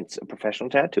Alliance of Professional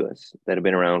Tattooists that have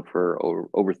been around for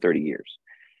over 30 years.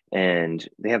 And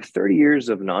they have 30 years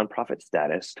of nonprofit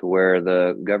status, to where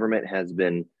the government has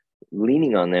been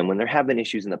leaning on them when there have been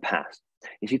issues in the past.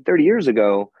 You see, 30 years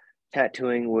ago,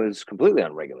 tattooing was completely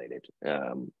unregulated,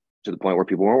 to the point where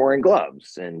people weren't wearing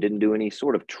gloves and didn't do any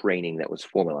sort of training that was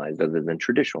formalized other than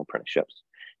traditional apprenticeships.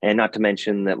 And not to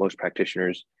mention that most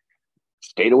practitioners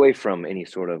stayed away from any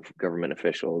sort of government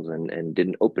officials and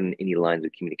didn't open any lines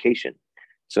of communication.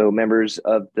 So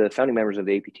the founding members of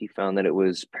the APT found that it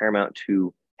was paramount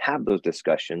to have those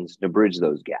discussions to bridge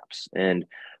those gaps. And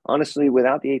honestly,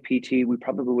 without the APT, we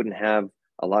probably wouldn't have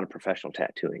a lot of professional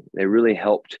tattooing. They really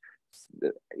helped,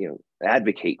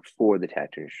 advocate for the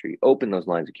tattoo industry, open those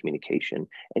lines of communication,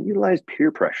 and utilize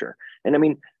peer pressure. And I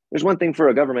mean, there's one thing for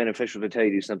a government official to tell you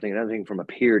to do something, another thing from a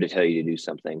peer to tell you to do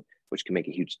something, which can make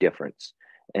a huge difference.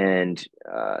 And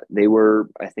they were,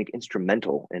 I think,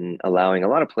 instrumental in allowing a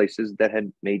lot of places that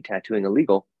had made tattooing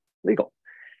illegal, legal.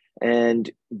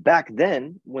 And back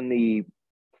then, when the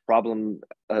problem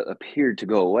appeared to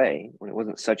go away, when it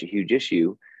wasn't such a huge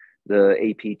issue, the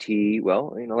APT,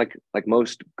 like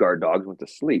most guard dogs, went to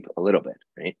sleep a little bit,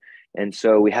 right? And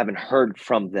so we haven't heard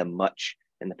from them much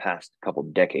in the past couple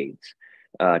of decades,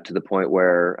 to the point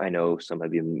where I know some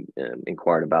of you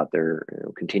inquired about their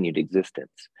continued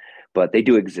existence. But they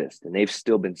do exist, and they've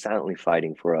still been silently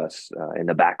fighting for us in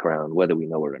the background, whether we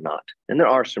know it or not. And there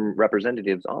are some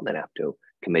representatives on that AFDO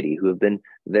committee who have been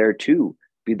there to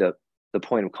be the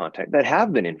point of contact, that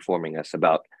have been informing us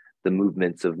about the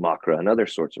movements of MOCRA and other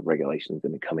sorts of regulations that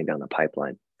have been coming down the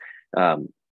pipeline.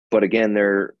 But again,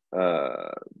 they're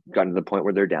gotten to the point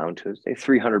where they're down to, say,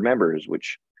 300 members,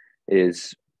 which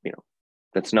is,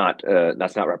 that's not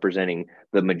representing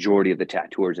the majority of the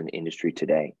tattooers in the industry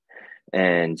today.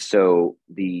 And so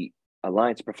the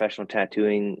Alliance of Professional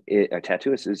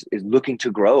Tattooists is looking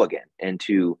to grow again, and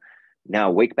to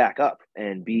now wake back up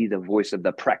and be the voice of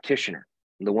the practitioner,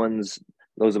 the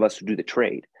those of us who do the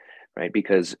trade, right?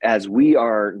 Because as we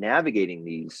are navigating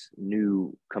these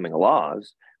new coming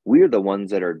laws, we're the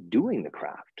ones that are doing the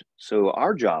craft. So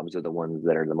our jobs are the ones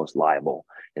that are the most liable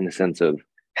in the sense of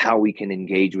how we can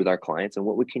engage with our clients and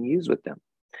what we can use with them.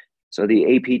 So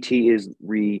the APT is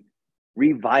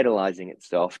revitalizing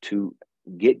itself to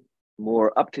get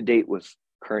more up to date with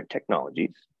current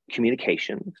technologies,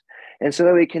 communications, and so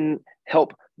that we can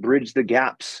help bridge the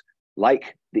gaps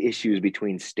like the issues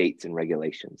between states and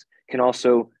regulations. Can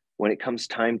also, when it comes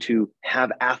time to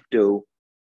have AFTO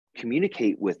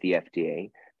communicate with the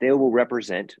FDA, they will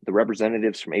represent, the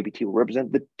representatives from APT will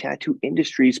represent the tattoo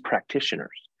industry's practitioners.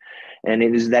 And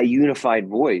it is that unified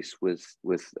voice with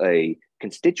a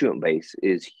constituent base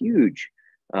is huge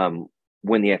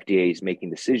when the FDA is making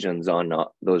decisions on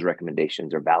those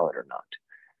recommendations are valid or not.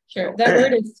 Sure. That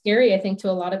word is scary, I think, to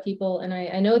a lot of people. And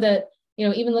I know that,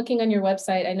 even looking on your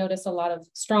website, I noticed a lot of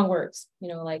strong words,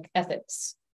 like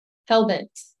ethics, hellbent,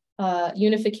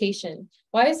 unification.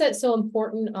 Why is that so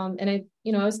important? And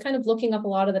I was kind of looking up a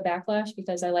lot of the backlash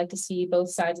because I like to see both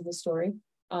sides of the story.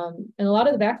 And a lot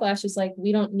of the backlash is like,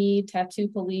 we don't need tattoo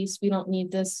police. We don't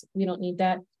need this. We don't need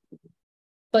that.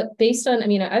 But based on,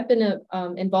 I've been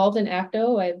involved in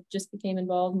ACTO. I just became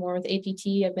involved more with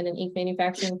APT. I've been in ink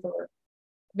manufacturing for a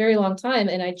very long time.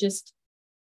 And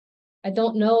I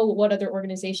don't know what other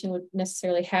organization would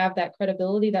necessarily have that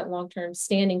credibility, that long-term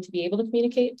standing to be able to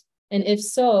communicate. And if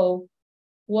so,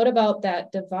 what about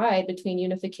that divide between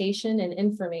unification and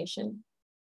information?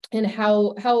 And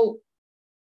how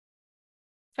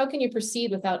can you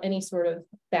proceed without any sort of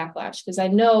backlash? Because I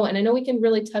know we can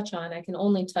really touch on, I can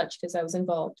only touch because I was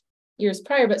involved years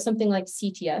prior, but something like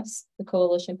CTS, the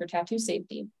Coalition for Tattoo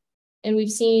Safety. And we've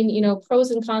seen,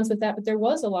 pros and cons with that, but there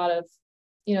was a lot of,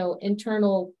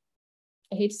 internal,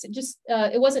 I hate to say, just,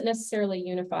 it wasn't necessarily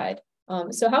unified.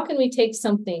 So how can we take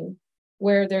something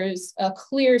where there's a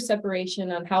clear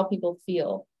separation on how people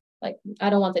feel, like, I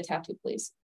don't want the tattoo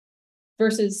police,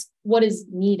 versus what is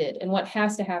needed and what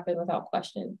has to happen without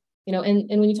question, and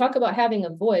when you talk about having a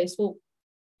voice, well,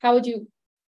 how would you,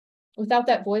 without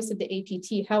that voice of the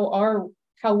APT, how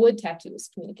would tattoos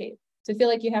communicate? So I feel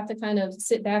like you have to kind of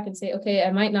sit back and say, okay,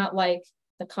 I might not like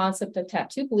the concept of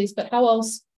tattoo police, but how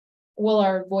else will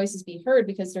our voices be heard?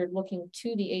 Because they're looking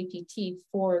to the APT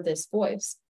for this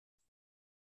voice.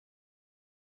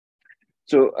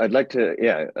 So I'd like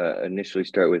to, initially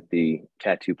start with the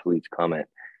tattoo police comment.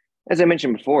 As I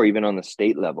mentioned before, even on the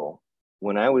state level,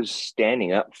 when I was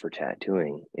standing up for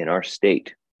tattooing in our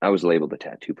state, I was labeled the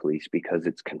tattoo police because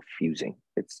it's confusing.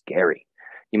 It's scary.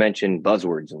 You mentioned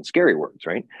buzzwords and scary words,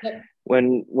 right? Yep.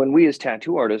 When we as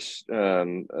tattoo artists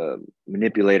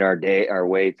manipulate our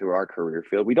way through our career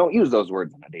field, we don't use those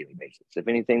words on a daily basis. If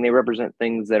anything, they represent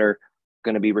things that are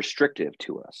going to be restrictive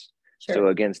to us. Sure. So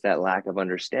against that lack of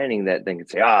understanding, that then could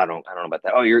say, I don't know about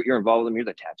that. Oh, you're involved with them. You're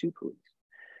the tattoo police.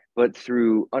 But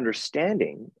through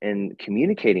understanding and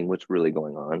communicating what's really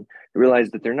going on,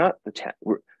 realize that they're not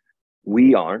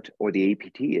we aren't, or the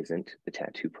APT isn't the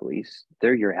tattoo police.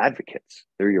 They're your advocates.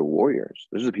 They're your warriors.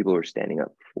 Those are the people who are standing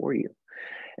up for you.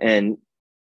 And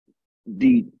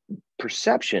the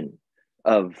perception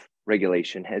of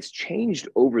regulation has changed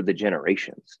over the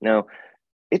generations. Now,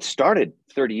 it started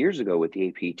 30 years ago with the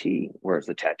APT, whereas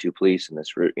the tattoo police and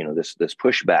this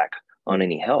pushback on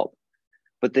any help.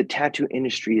 But the tattoo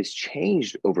industry has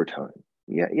changed over time.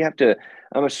 Yeah, you have to,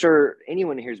 I'm sure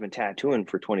anyone here who's been tattooing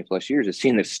for 20 plus years has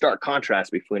seen the stark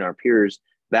contrast between our peers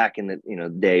back in the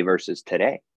day versus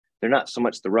today. They're not so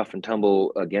much the rough and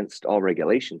tumble against all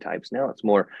regulation types. Now it's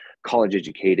more college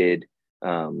educated,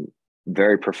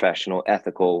 very professional,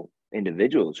 ethical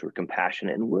individuals who are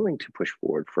compassionate and willing to push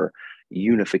forward for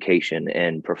unification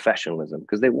and professionalism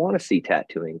because they want to see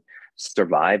tattooing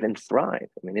survive and thrive.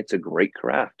 I mean, it's a great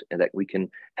craft and that we can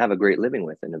have a great living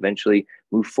with and eventually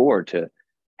move forward to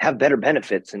have better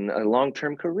benefits and a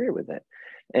long-term career with it.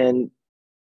 And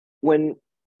when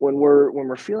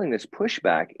we're feeling this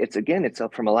pushback, it's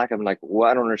from a lack of I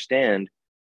don't understand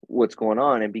what's going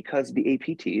on. And because the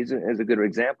APT is a good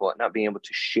example at not being able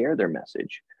to share their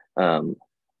message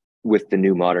with the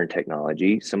new modern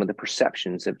technology, some of the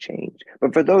perceptions have changed.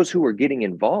 But for those who are getting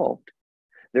involved,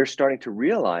 they're starting to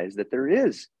realize that there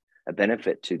is a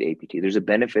benefit to the APT. There's a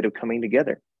benefit of coming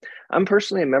together. I'm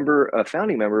personally a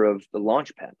founding member of the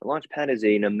Launchpad. The Launchpad is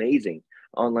an amazing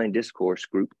online discourse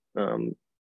group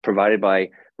provided by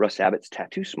Russ Abbott's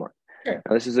Tattoo Smart. Sure.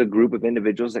 Now, this is a group of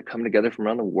individuals that come together from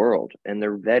around the world, and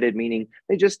they're vetted, meaning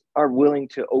they just are willing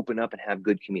to open up and have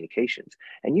good communications.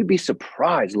 And you'd be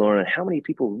surprised, Lauren, how many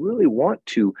people really want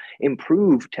to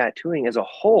improve tattooing as a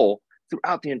whole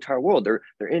throughout the entire world.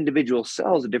 They're individual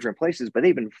cells at different places, but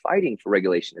they've been fighting for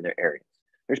regulation in their areas.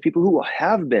 There's people who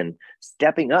have been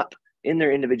stepping up in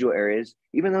their individual areas,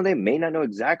 even though they may not know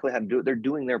exactly how to do it. They're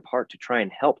doing their part to try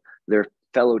and help their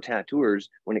fellow tattooers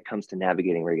when it comes to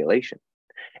navigating regulation.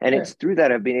 And Sure. it's through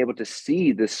that I've been able to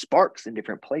see the sparks in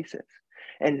different places.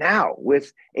 And now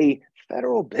with a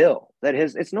federal bill that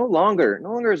has, it's no longer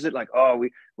is it like, oh,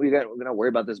 we're gonna worry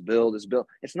about this bill.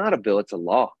 It's not a bill, it's a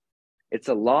law. It's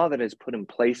a law that is put in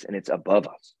place and it's above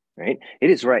us, right?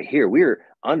 It is right here. We're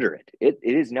under it. It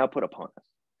is now put upon us.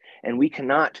 And we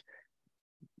cannot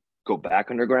go back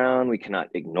underground. We cannot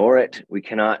ignore it. We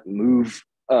cannot move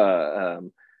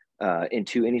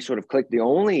into any sort of clique. The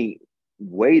only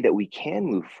way that we can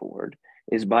move forward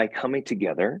is by coming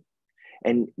together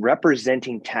and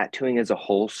representing tattooing as a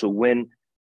whole. So when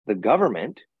the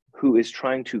government, who is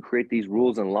trying to create these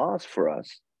rules and laws for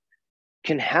us,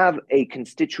 can have a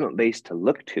constituent base to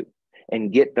look to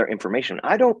and get their information.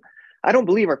 I don't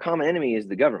believe our common enemy is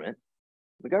the government.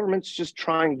 The government's just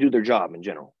trying to do their job in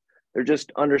general. They're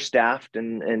just understaffed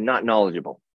and not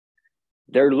knowledgeable.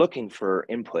 They're looking for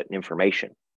input and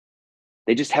information.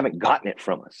 They just haven't gotten it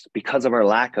from us because of our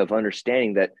lack of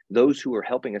understanding that those who are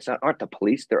helping us out aren't the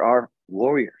police, they're our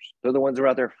warriors. They're the ones who are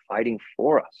out there fighting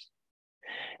for us.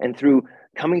 And through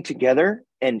coming together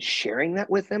and sharing that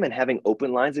with them and having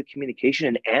open lines of communication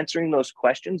and answering those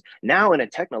questions, now in a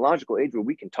technological age where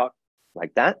we can talk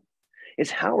like that,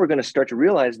 is how we're going to start to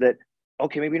realize that,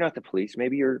 okay, maybe you're not the police,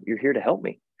 maybe you're here to help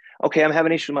me. Okay, I'm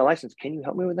having an issue with my license. Can you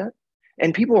help me with that?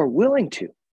 And people are willing to.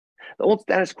 The old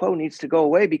status quo needs to go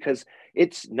away because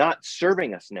it's not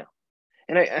serving us now.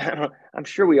 And I'm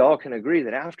sure we all can agree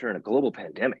that after a global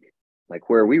pandemic, like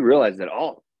where we realize that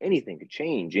anything could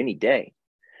change any day,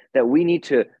 that we need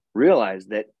to realize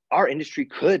that our industry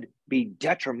could be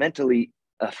detrimentally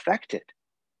affected.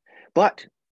 But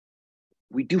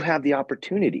we do have the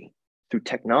opportunity through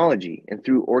technology and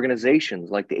through organizations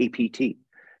like the APT,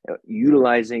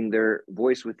 utilizing their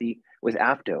voice with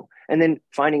AFTO, and then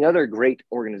finding other great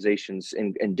organizations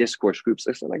and discourse groups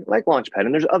like Launchpad,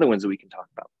 and there's other ones that we can talk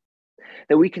about,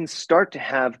 that we can start to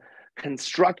have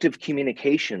constructive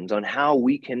communications on how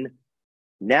we can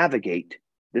navigate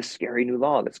this scary new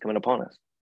law that's coming upon us.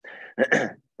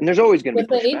 And there's always going to be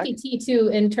pushback. With the APT too,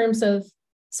 in terms of,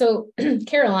 so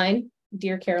Caroline,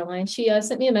 dear Caroline, she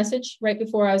sent me a message right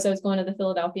before I was going to the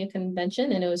Philadelphia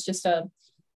convention, and it was just a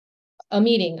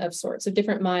meeting of sorts of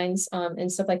different minds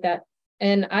and stuff like that.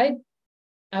 And I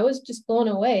was just blown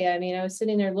away. I mean, I was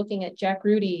sitting there looking at Jack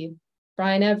Rudy,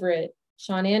 Brian Everett,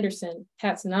 Sean Anderson,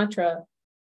 Pat Sinatra,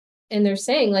 and they're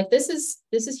saying like, this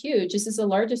is huge. This is the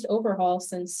largest overhaul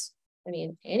since, I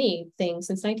mean, anything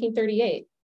since 1938.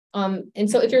 And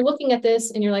so if you're looking at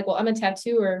this and you're like, well, I'm a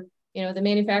tattooer, you know, the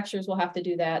manufacturers will have to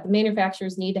do that. The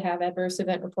manufacturers need to have adverse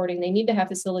event reporting. They need to have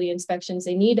facility inspections.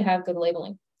 They need to have good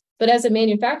labeling. But as a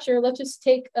manufacturer, let's just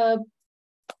take an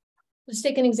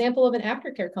example of an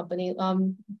aftercare company,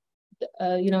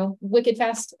 you know, wicked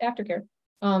fast aftercare.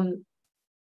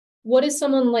 What is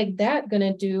someone like that going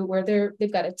to do where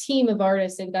they've got a team of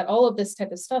artists, they've got all of this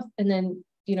type of stuff, and then,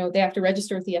 you know, they have to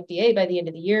register with the FDA by the end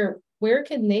of the year. Where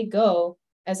can they go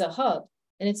as a hub?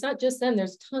 And it's not just them.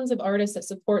 There's tons of artists that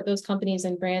support those companies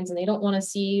and brands, and they don't want to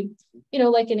see, you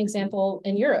know, like an example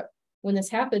in Europe, when this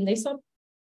happened, they saw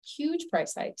huge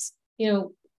price hikes, you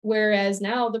know, whereas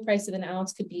now the price of an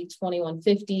ounce could be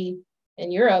 $21.50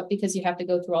 in Europe because you have to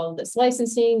go through all of this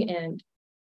licensing and,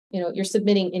 you know, you're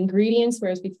submitting ingredients,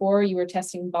 whereas before you were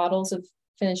testing bottles of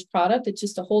finished product. It's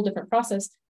just a whole different process.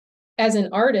 As an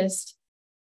artist,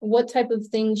 what type of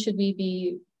things should we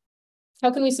be,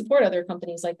 how can we support other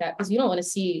companies like that? Because you don't want to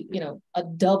see, you know, a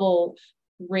double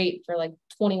rate for like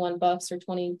 $21 or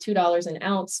 $22 an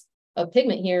ounce of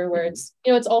pigment here, where it's,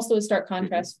 you know, it's also a stark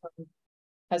contrast from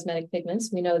cosmetic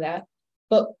pigments. We know that.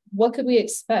 But what could we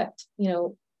expect, you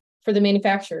know, for the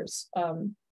manufacturers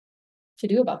to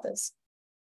do about this?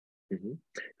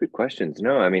 Good questions.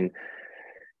 No, I mean,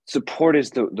 support is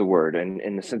the word, and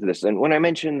in the sense of this. And when I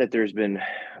mentioned that there's been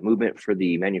movement for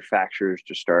the manufacturers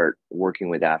to start working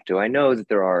with AFTO, I know that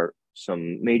there are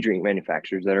some major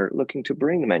manufacturers that are looking to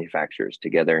bring the manufacturers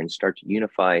together and start to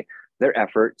unify their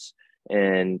efforts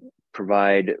and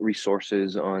provide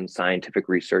resources on scientific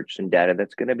research and data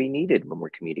that's going to be needed when we're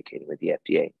communicating with the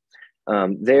FDA.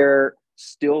 They're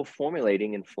still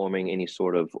formulating and forming any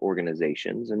sort of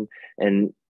organizations,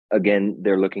 and again,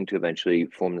 they're looking to eventually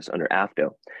form this under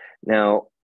AFTO. Now,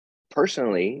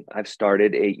 personally, I've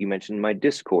started you mentioned my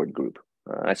Discord group.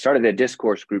 I started a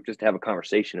discourse group just to have a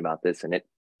conversation about this, and it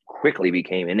quickly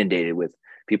became inundated with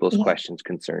people's questions,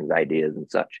 concerns, ideas, and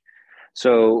such.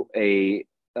 So a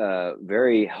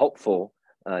very helpful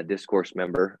discourse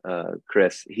member,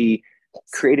 Chris, he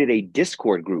created a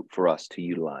Discord group for us to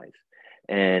utilize.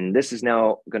 And this is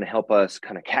now going to help us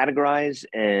kind of categorize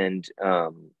and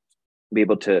be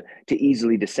able to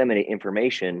easily disseminate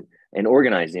information and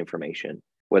organize the information,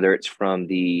 whether it's from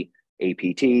the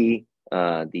APT, the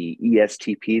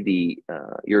ESTP, the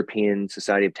European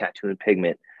Society of Tattoo and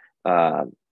Pigment,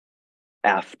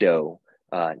 AFDO,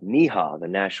 NEHA, the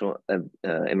National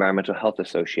Environmental Health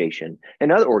Association,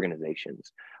 and other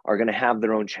organizations are going to have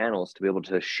their own channels to be able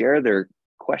to share their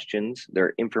questions,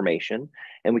 their information,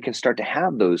 and we can start to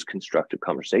have those constructive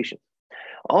conversations.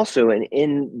 Also, and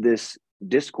in this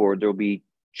Discord, there will be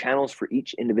channels for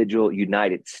each individual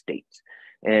United States.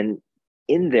 And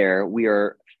in there, we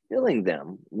are filling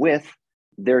them with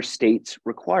their state's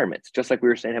requirements. Just like we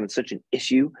were saying, having such an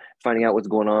issue finding out what's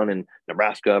going on in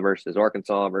Nebraska versus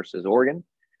Arkansas versus Oregon.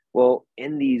 Well,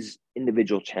 in these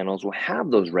individual channels, we'll have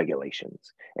those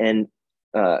regulations and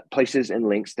places and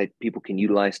links that people can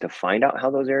utilize to find out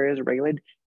how those areas are regulated.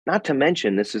 Not to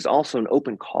mention, this is also an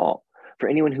open call for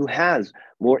anyone who has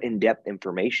more in-depth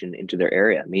information into their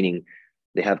area, meaning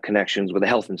they have connections with a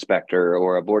health inspector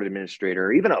or a board administrator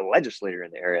or even a legislator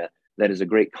in the area. That is a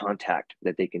great contact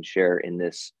that they can share in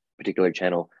this particular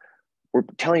channel. We're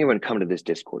telling everyone to come to this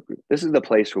Discord group. This is the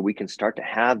place where we can start to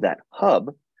have that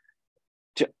hub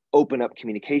to open up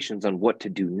communications on what to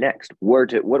do next,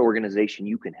 what organization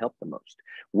you can help the most,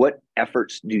 what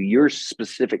efforts do your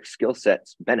specific skill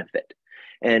sets benefit.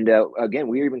 And again,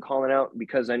 we're even calling out,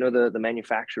 because I know the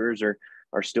manufacturers are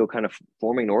still kind of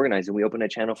forming and organizing. We open a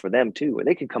channel for them too, where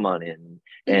they can come on in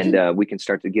and we can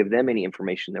start to give them any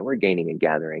information that we're gaining and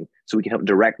gathering, so we can help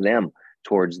direct them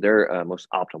towards their most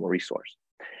optimal resource.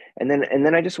 And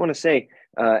then I just want to say,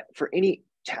 for any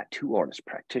tattoo artist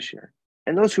practitioner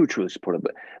and those who are truly supportive,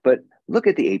 but look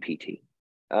at the APT.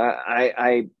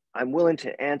 I'm willing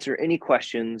to answer any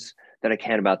questions that I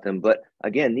can about them. But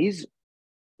again, these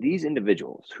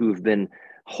individuals who've been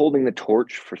holding the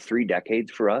torch for 3 decades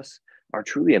for us are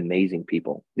truly amazing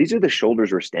people. These are the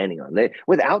shoulders we're standing on.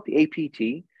 Without the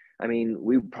APT, I mean,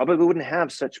 we probably wouldn't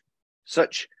have such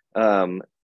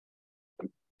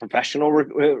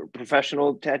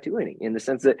professional tattooing, in the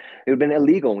sense that it would have been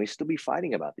illegal and we'd still be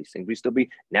fighting about these things. We'd still be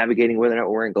navigating whether or not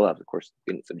we're wearing gloves, of course,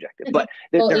 getting subjective. But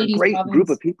they're a great group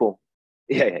of people.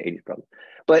 Yeah, 80s problem.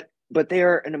 But they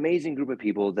are an amazing group of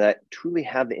people that truly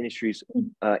have the industry's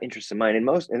interests in mind. And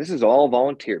this is all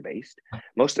volunteer based.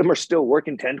 Most of them are still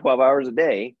working 10, 12 hours a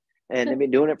day, and they've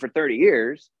been doing it for 30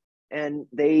 years. And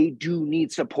they do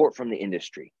need support from the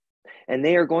industry. And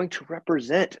they are going to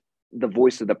represent the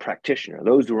voice of the practitioner,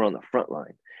 those who are on the front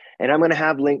line. And I'm going to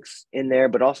have links in there,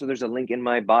 but also there's a link in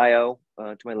my bio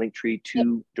to my link tree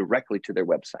directly to their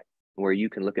website, where you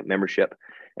can look at membership.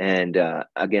 And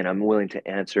again, I'm willing to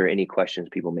answer any questions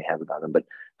people may have about them, but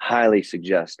highly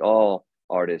suggest all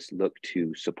artists look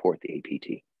to support the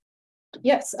APT.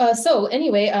 Yes. So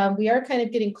anyway, we are kind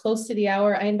of getting close to the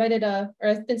hour. I invited or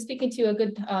I've been speaking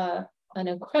to an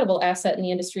incredible asset in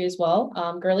the industry as well.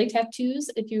 Girly Tattoos,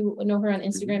 if you know her on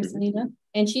Instagram, Selena,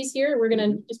 and she's here. We're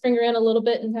going to just bring her in a little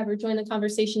bit and have her join the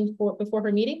conversation before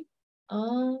her meeting.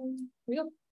 Here we go.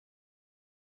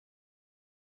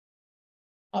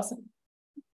 Awesome.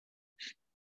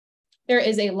 There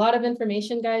is a lot of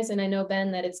information, guys, and I know,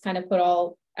 Ben, that it's kind of put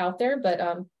all out there, but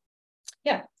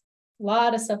yeah, a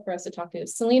lot of stuff for us to talk to.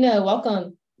 Selena,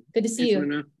 welcome. Good to see you.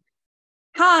 Selena.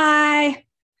 Hi.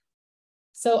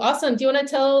 So awesome. Do you want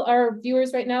to tell our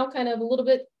viewers right now kind of a little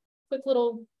bit, quick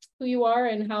little who you are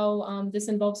and how this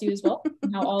involves you as well,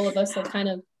 and how all of us have kind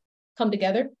of come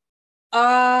together?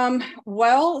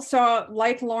 Well, so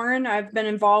like Lauren, I've been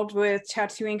involved with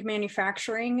tattoo ink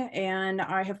manufacturing, and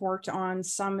I have worked on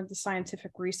some of the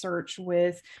scientific research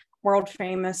with world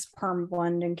famous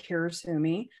PermaBlend and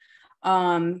Kirasumi.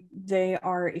 They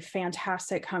are a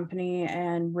fantastic company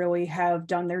and really have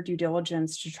done their due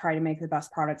diligence to try to make the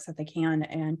best products that they can.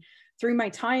 And through my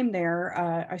time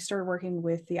there, I started working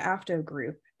with the AFDO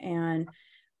group.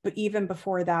 But even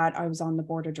before that, I was on the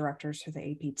board of directors for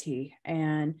the APT.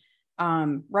 And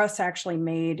Russ actually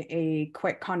made a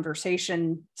quick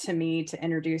conversation to me to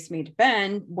introduce me to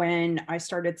Ben. When I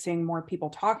started seeing more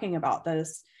people talking about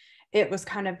this, it was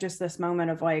kind of just this moment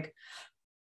of like,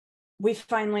 we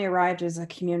finally arrived as a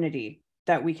community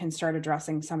that we can start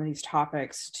addressing some of these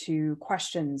topics to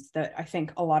questions that I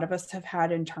think a lot of us have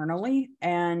had internally.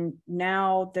 And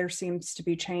now there seems to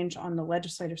be change on the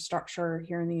legislative structure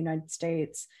here in the United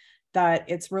States that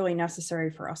it's really necessary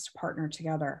for us to partner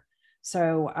together.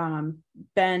 So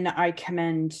Ben, I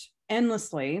commend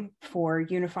endlessly for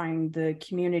unifying the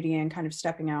community and kind of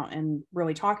stepping out and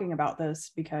really talking about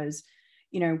this, because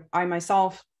I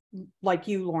myself, like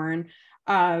you, Lauren,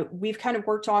 we've kind of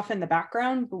worked off in the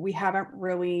background, but we haven't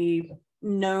really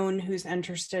known who's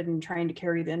interested in trying to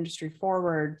carry the industry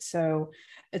forward. So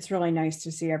it's really nice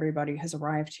to see everybody has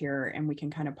arrived here and we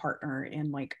can kind of partner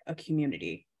in like a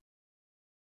community.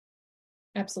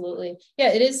 Absolutely.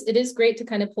 Yeah, it is great to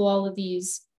kind of pull all of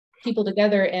these people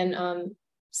together. And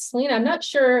Selena, I'm not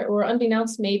sure, or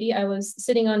unbeknownst, maybe I was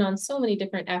sitting on so many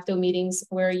different AFTO meetings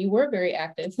where you were very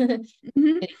active,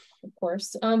 of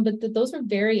course. But those were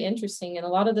very interesting. And a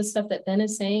lot of the stuff that Ben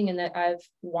is saying and that I've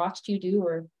watched you do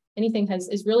or anything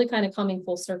is really kind of coming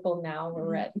full circle now where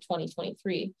we're at in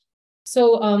 2023.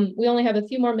 So we only have a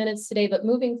few more minutes today, but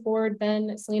moving forward,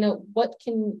 Ben, Selena, what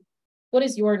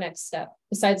is your next step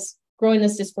besides growing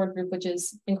this Discord group, which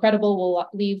is incredible? We'll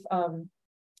leave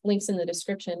links in the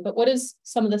description, but what is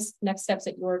some of the next steps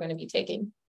that you're going to be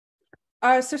taking?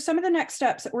 So some of the next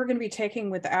steps that we're going to be taking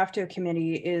with the AFTO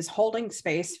committee is holding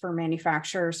space for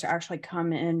manufacturers to actually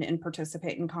come in and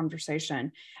participate in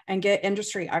conversation and get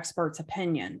industry experts'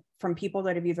 opinion from people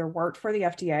that have either worked for the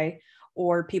FDA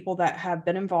or people that have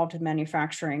been involved in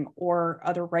manufacturing or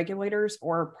other regulators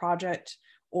or product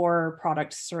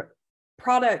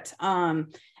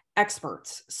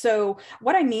experts. So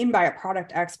what I mean by a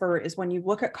product expert is when you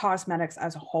look at cosmetics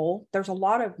as a whole, there's a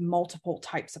lot of multiple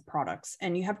types of products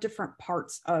and you have different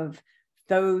parts of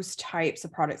those types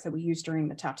of products that we use during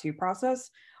the tattoo process.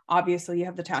 Obviously, you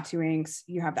have the tattoo inks,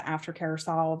 you have the aftercare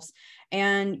salves,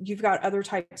 and you've got other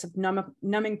types of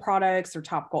numbing products or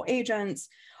topical agents.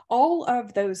 All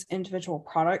of those individual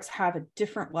products have a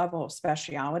different level of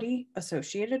speciality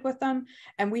associated with them.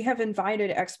 And we have invited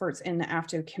experts in the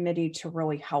AFTO committee to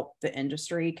really help the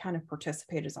industry kind of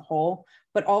participate as a whole,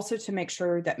 but also to make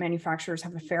sure that manufacturers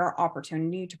have a fair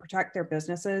opportunity to protect their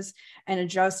businesses and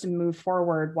adjust and move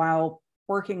forward while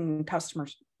working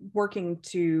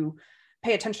to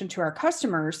pay attention to our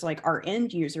customers, like our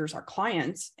end users, our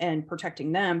clients, and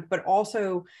protecting them, but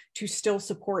also to still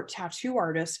support tattoo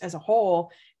artists as a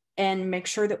whole and make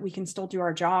sure that we can still do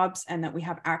our jobs and that we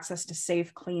have access to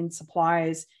safe, clean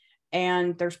supplies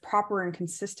and there's proper and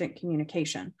consistent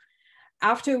communication.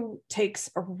 AFTO takes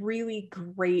a really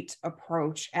great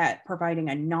approach at providing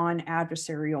a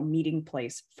non-adversarial meeting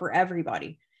place for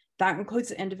everybody. That includes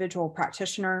the individual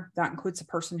practitioner, that includes the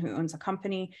person who owns a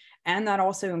company, and that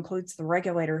also includes the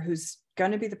regulator who's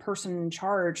going to be the person in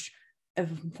charge of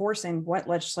enforcing what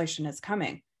legislation is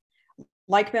coming.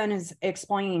 Like Ben has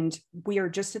explained, we are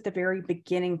just at the very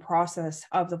beginning process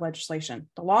of the legislation.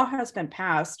 The law has been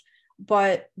passed,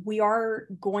 but we are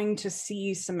going to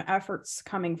see some efforts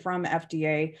coming from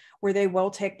FDA where they will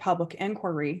take public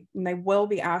inquiry and they will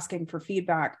be asking for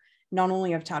feedback, not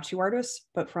only of tattoo artists,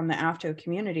 but from the AFTO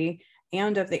community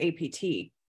and of the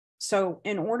APT. So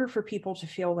in order for people to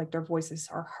feel like their voices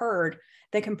are heard,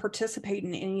 they can participate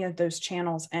in any of those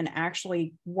channels and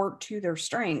actually work to their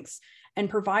strengths and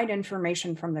provide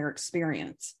information from their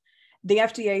experience. The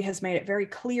FDA has made it very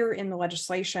clear in the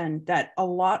legislation that a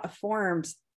lot of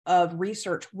forms of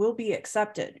research will be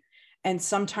accepted and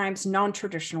sometimes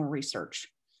non-traditional research.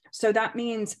 So that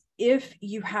means if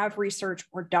you have research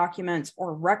or documents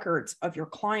or records of your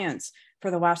clients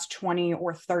for the last 20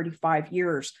 or 35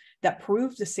 years that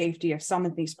prove the safety of some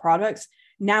of these products,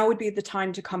 now would be the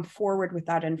time to come forward with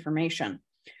that information.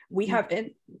 We have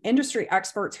industry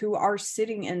experts who are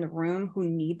sitting in the room who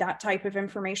need that type of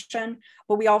information,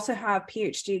 but we also have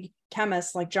PhD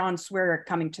chemists like John Swearick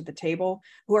coming to the table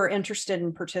who are interested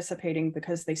in participating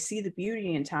because they see the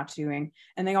beauty in tattooing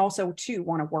and they also too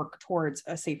want to work towards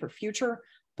a safer future,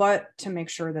 but to make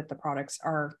sure that the products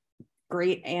are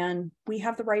great and we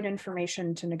have the right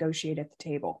information to negotiate at the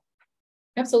table.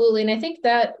 Absolutely. And I think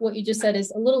that what you just said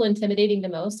is a little intimidating the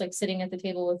most, like sitting at the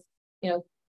table with,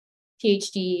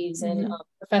 PhDs and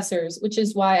professors, which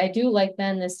is why I do like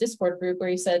then this Discord group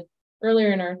where you said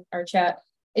earlier in our chat,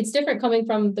 it's different coming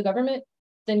from the government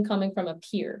than coming from a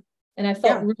peer. And I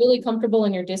felt really comfortable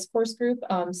in your discourse group.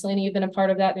 Selena, you've been a part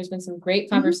of that. There's been some great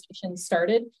conversations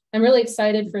started. I'm really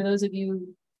excited for those of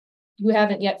you who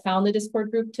haven't yet found the Discord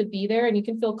group to be there and you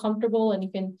can feel comfortable and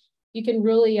you can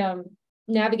really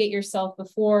navigate yourself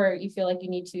before you feel like you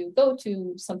need to go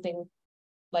to something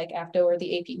like AFTO or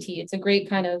the APT. It's a great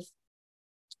kind of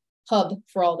hub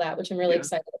for all that, which I'm really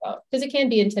excited about because it can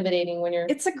be intimidating when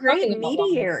it's a great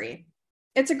mediary.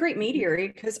 It's a great mediary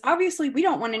because obviously we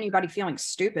don't want anybody feeling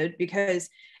stupid because,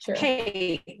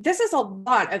 hey, this is a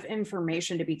lot of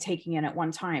information to be taking in at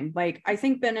one time. Like I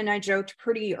think Ben and I joked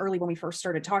pretty early when we first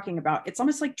started talking about, it's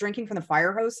almost like drinking from the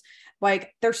fire hose.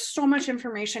 Like there's so much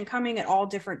information coming at all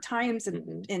different times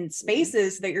and in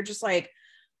spaces that you're just like,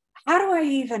 how do I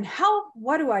even help?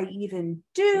 What do I even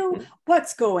do?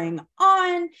 What's going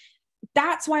on?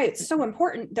 That's why it's so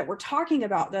important that we're talking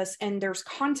about this, and there's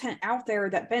content out there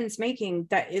that Ben's making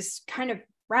that is kind of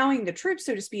rallying the troops,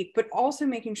 so to speak, but also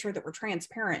making sure that we're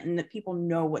transparent and that people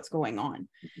know what's going on.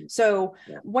 So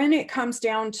when it comes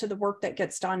down to the work that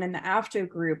gets done in the AFTO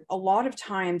group, a lot of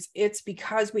times it's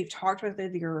because we've talked with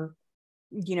either,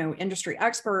 you know, industry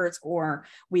experts, or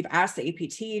we've asked the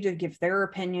APT to give their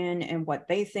opinion and what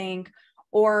they think,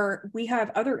 or we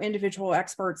have other individual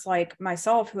experts like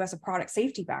myself who has a product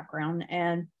safety background,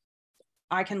 and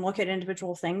I can look at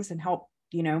individual things and help,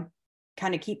 you know,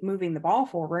 kind of keep moving the ball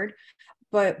forward.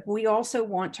 But we also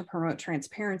want to promote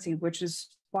transparency, which is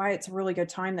why it's a really good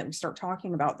time that we start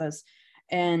talking about this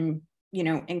and, you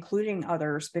know, including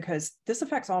others, because this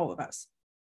affects all of us.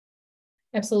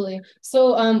 Absolutely.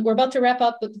 So we're about to wrap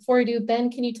up, but before we do,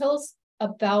 Ben, can you tell us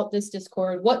about this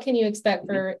Discord? What can you expect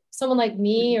for someone like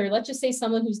me, or let's just say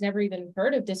someone who's never even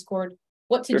heard of Discord,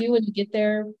 what to do when you get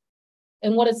there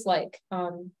and what it's like?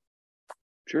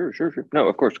 Sure. No,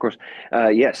 of course.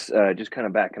 Yes, just kind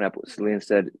of backing up what Selena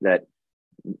said, that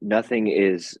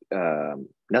nothing's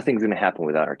going to happen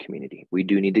without our community. We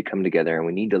do need to come together, and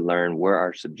we need to learn where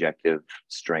our subjective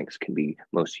strengths can be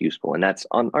most useful, and that's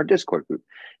on our Discord group.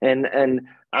 And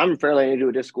I'm fairly new to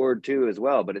a Discord too as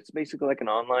well, but it's basically like an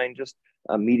online just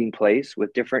a meeting place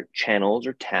with different channels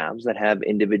or tabs that have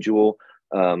individual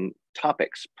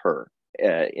topics per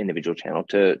individual channel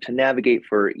to navigate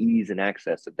for ease and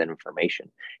access of that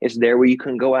information. It's there where you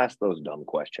can go ask those dumb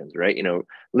questions, right? You know,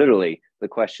 literally the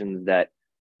questions that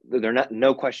they're not,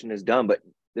 no question is dumb, but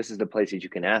this is the place that you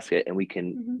can ask it, and we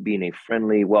can be in a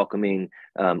friendly, welcoming,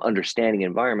 understanding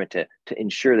environment to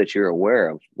ensure that you're aware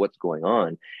of what's going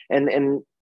on. And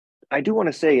I do want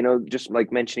to say, you know, just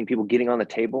like mentioning people getting on the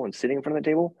table and sitting in front of the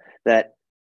table, that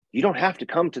you don't have to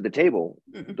come to the table.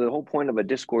 The whole point of a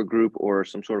Discord group or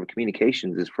some sort of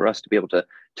communications is for us to be able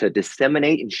to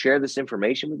disseminate and share this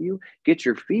information with you, get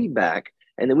your feedback,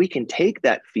 and then we can take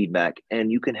that feedback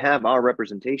and you can have our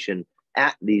representation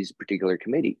at these particular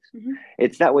committees.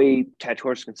 It's that way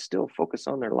tattooers can still focus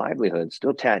on their livelihood,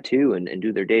 still tattoo and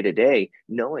do their day-to-day,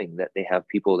 knowing that they have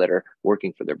people that are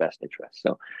working for their best interests.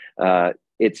 So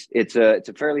it's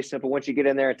a fairly simple, once you get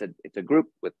in there, it's a group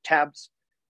with tabs,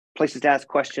 places to ask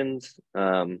questions.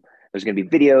 There's going to be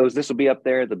videos. This will be up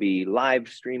there. There'll be live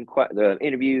stream. The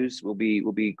interviews will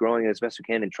be growing as best we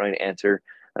can and trying to answer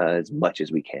as much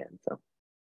as we can. So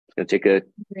it's going to take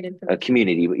a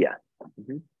community, but yeah.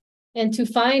 And to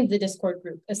find the Discord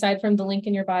group, aside from the link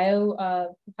in your bio,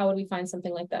 how would we find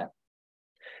something like that?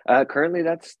 Currently,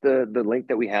 that's the link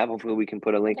that we have. Hopefully, we can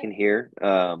put a link in here.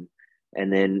 And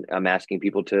then I'm asking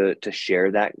people to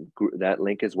share that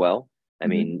link as well. I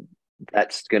mean,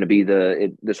 that's going to be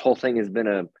this whole thing has been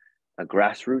a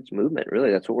grassroots movement.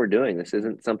 Really, that's what we're doing. This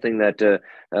isn't something that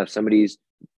somebody's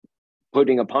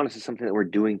putting upon us. It's something that we're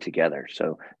doing together.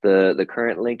 So the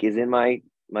current link is in my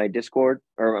Discord,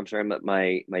 or I'm sorry,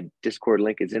 my Discord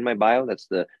link is in my bio. That's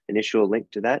the initial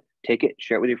link to that. Take it,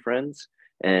 share it with your friends,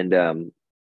 and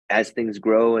as things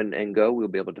grow and go, we'll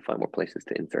be able to find more places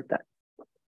to insert that.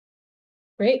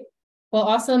 Great. Well,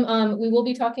 awesome. We will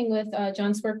be talking with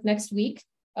John Swerk next week.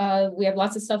 We have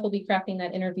lots of stuff. We'll be crafting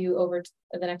that interview over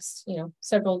the next,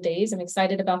 several days. I'm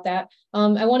excited about that.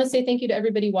 I want to say thank you to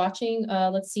everybody watching.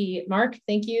 Let's see, Mark,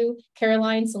 thank you.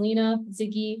 Caroline, Selena,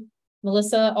 Ziggy,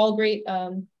 Melissa, all great,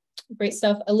 great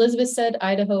stuff. Elizabeth said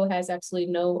Idaho has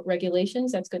absolutely no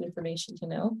regulations. That's good information to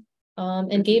know.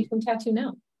 And Gabe from Tattoo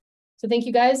Now. So thank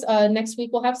you guys. Next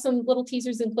week, we'll have some little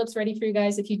teasers and clips ready for you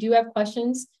guys. If you do have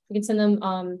questions, you can send them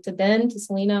to Ben, to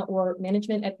Selena, or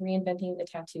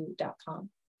management@reinventingthetattoo.com.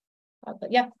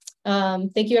 But yeah,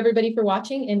 thank you everybody for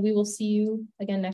watching, and we will see you again next